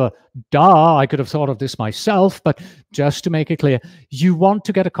little bit of a duh, I could have thought of this myself, but just to make it clear, you want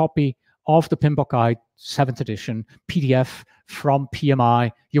to get a copy of the PMBOK Guide 7th Edition PDF from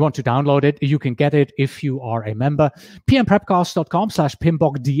PMI. You want to download it. You can get it if you are a member.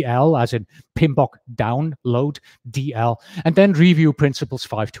 pmprepcast.com/PMBOKDL, as in PMBOK download DL, and then review principles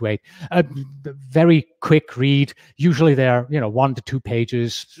 5 to 8. A very quick read. Usually they're 1 to 2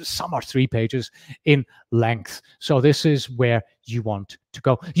 pages. Some are 3 pages in length. So this is where you want to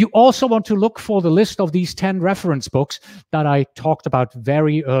go. You also want to look for the list of these 10 reference books that I talked about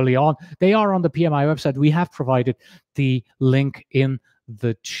very early on. They are on the PMI website. We have provided the link in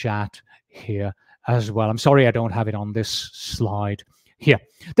the chat here as well. I'm sorry I don't have it on this slide here.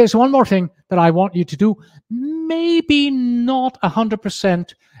 There's one more thing that I want you to do, maybe not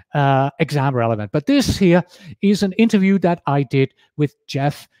 100% exam relevant, but this here is an interview that I did with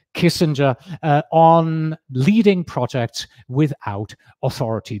Jeff Kissinger on leading projects without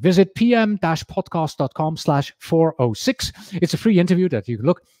authority. Visit pm-podcast.com/406. It's a free interview that you can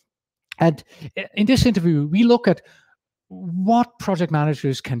look. And in this interview, we look at what project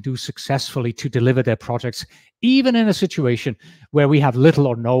managers can do successfully to deliver their projects, even in a situation where we have little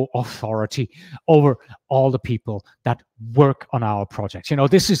or no authority over all the people that work on our projects. You know,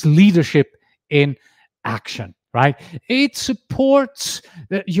 this is leadership in action, right? It supports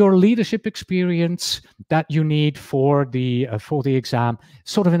your leadership experience that you need for the exam,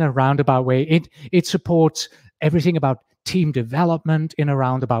 sort of in a roundabout way. It supports everything about team development in a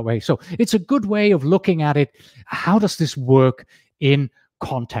roundabout way. So it's a good way of looking at it. How does this work in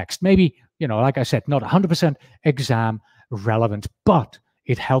context? Maybe, you know, like I said, not 100% exam relevant, but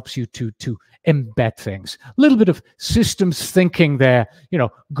it helps you to embed things. A little bit of systems thinking there, you know,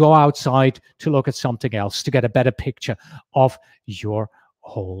 go outside to look at something else to get a better picture of your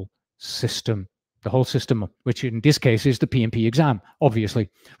whole system. The whole system, which in this case is the PMP exam, obviously.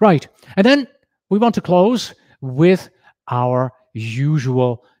 Right. And then we want to close with our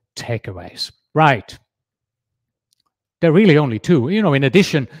usual takeaways. Right. There are really only two, you know, in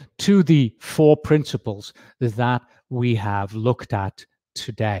addition to the 4 principles that we have looked at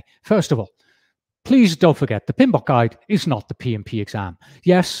today. First of all, please don't forget, the PMBOK Guide is not the PMP exam.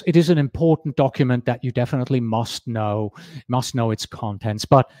 Yes, it is an important document that you definitely must know its contents,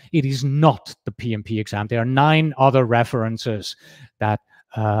 but it is not the PMP exam. There are 9 other references that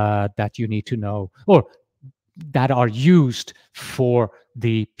you need to know, or that are used for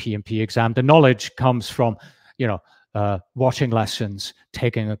the PMP exam. The knowledge comes from, you know, watching lessons,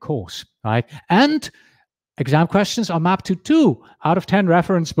 taking a course, right? And exam questions are mapped to 2 out of 10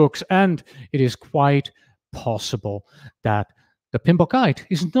 reference books, and it is quite possible that the PMBOK Guide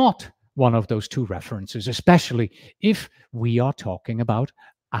is not one of those 2 references, especially if we are talking about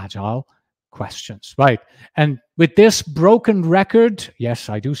agile questions, right? And with this broken record, yes,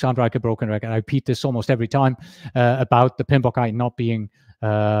 I do sound like a broken record. I repeat this almost every time about the PMBOK Guide not being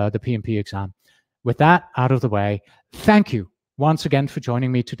the PMP exam. With that out of the way, thank you once again for joining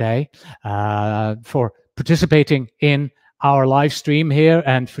me today, for participating in our live stream here,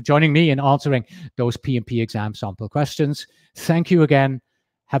 and for joining me in answering those PMP exam sample questions. Thank you again.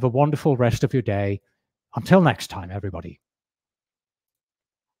 Have a wonderful rest of your day. Until next time, everybody.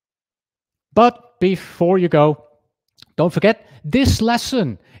 But before you go, don't forget, this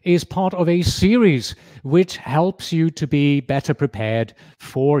lesson is part of a series which helps you to be better prepared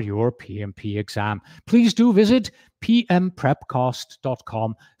for your PMP exam. Please do visit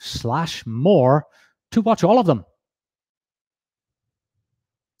pmprepcast.com/more to watch all of them.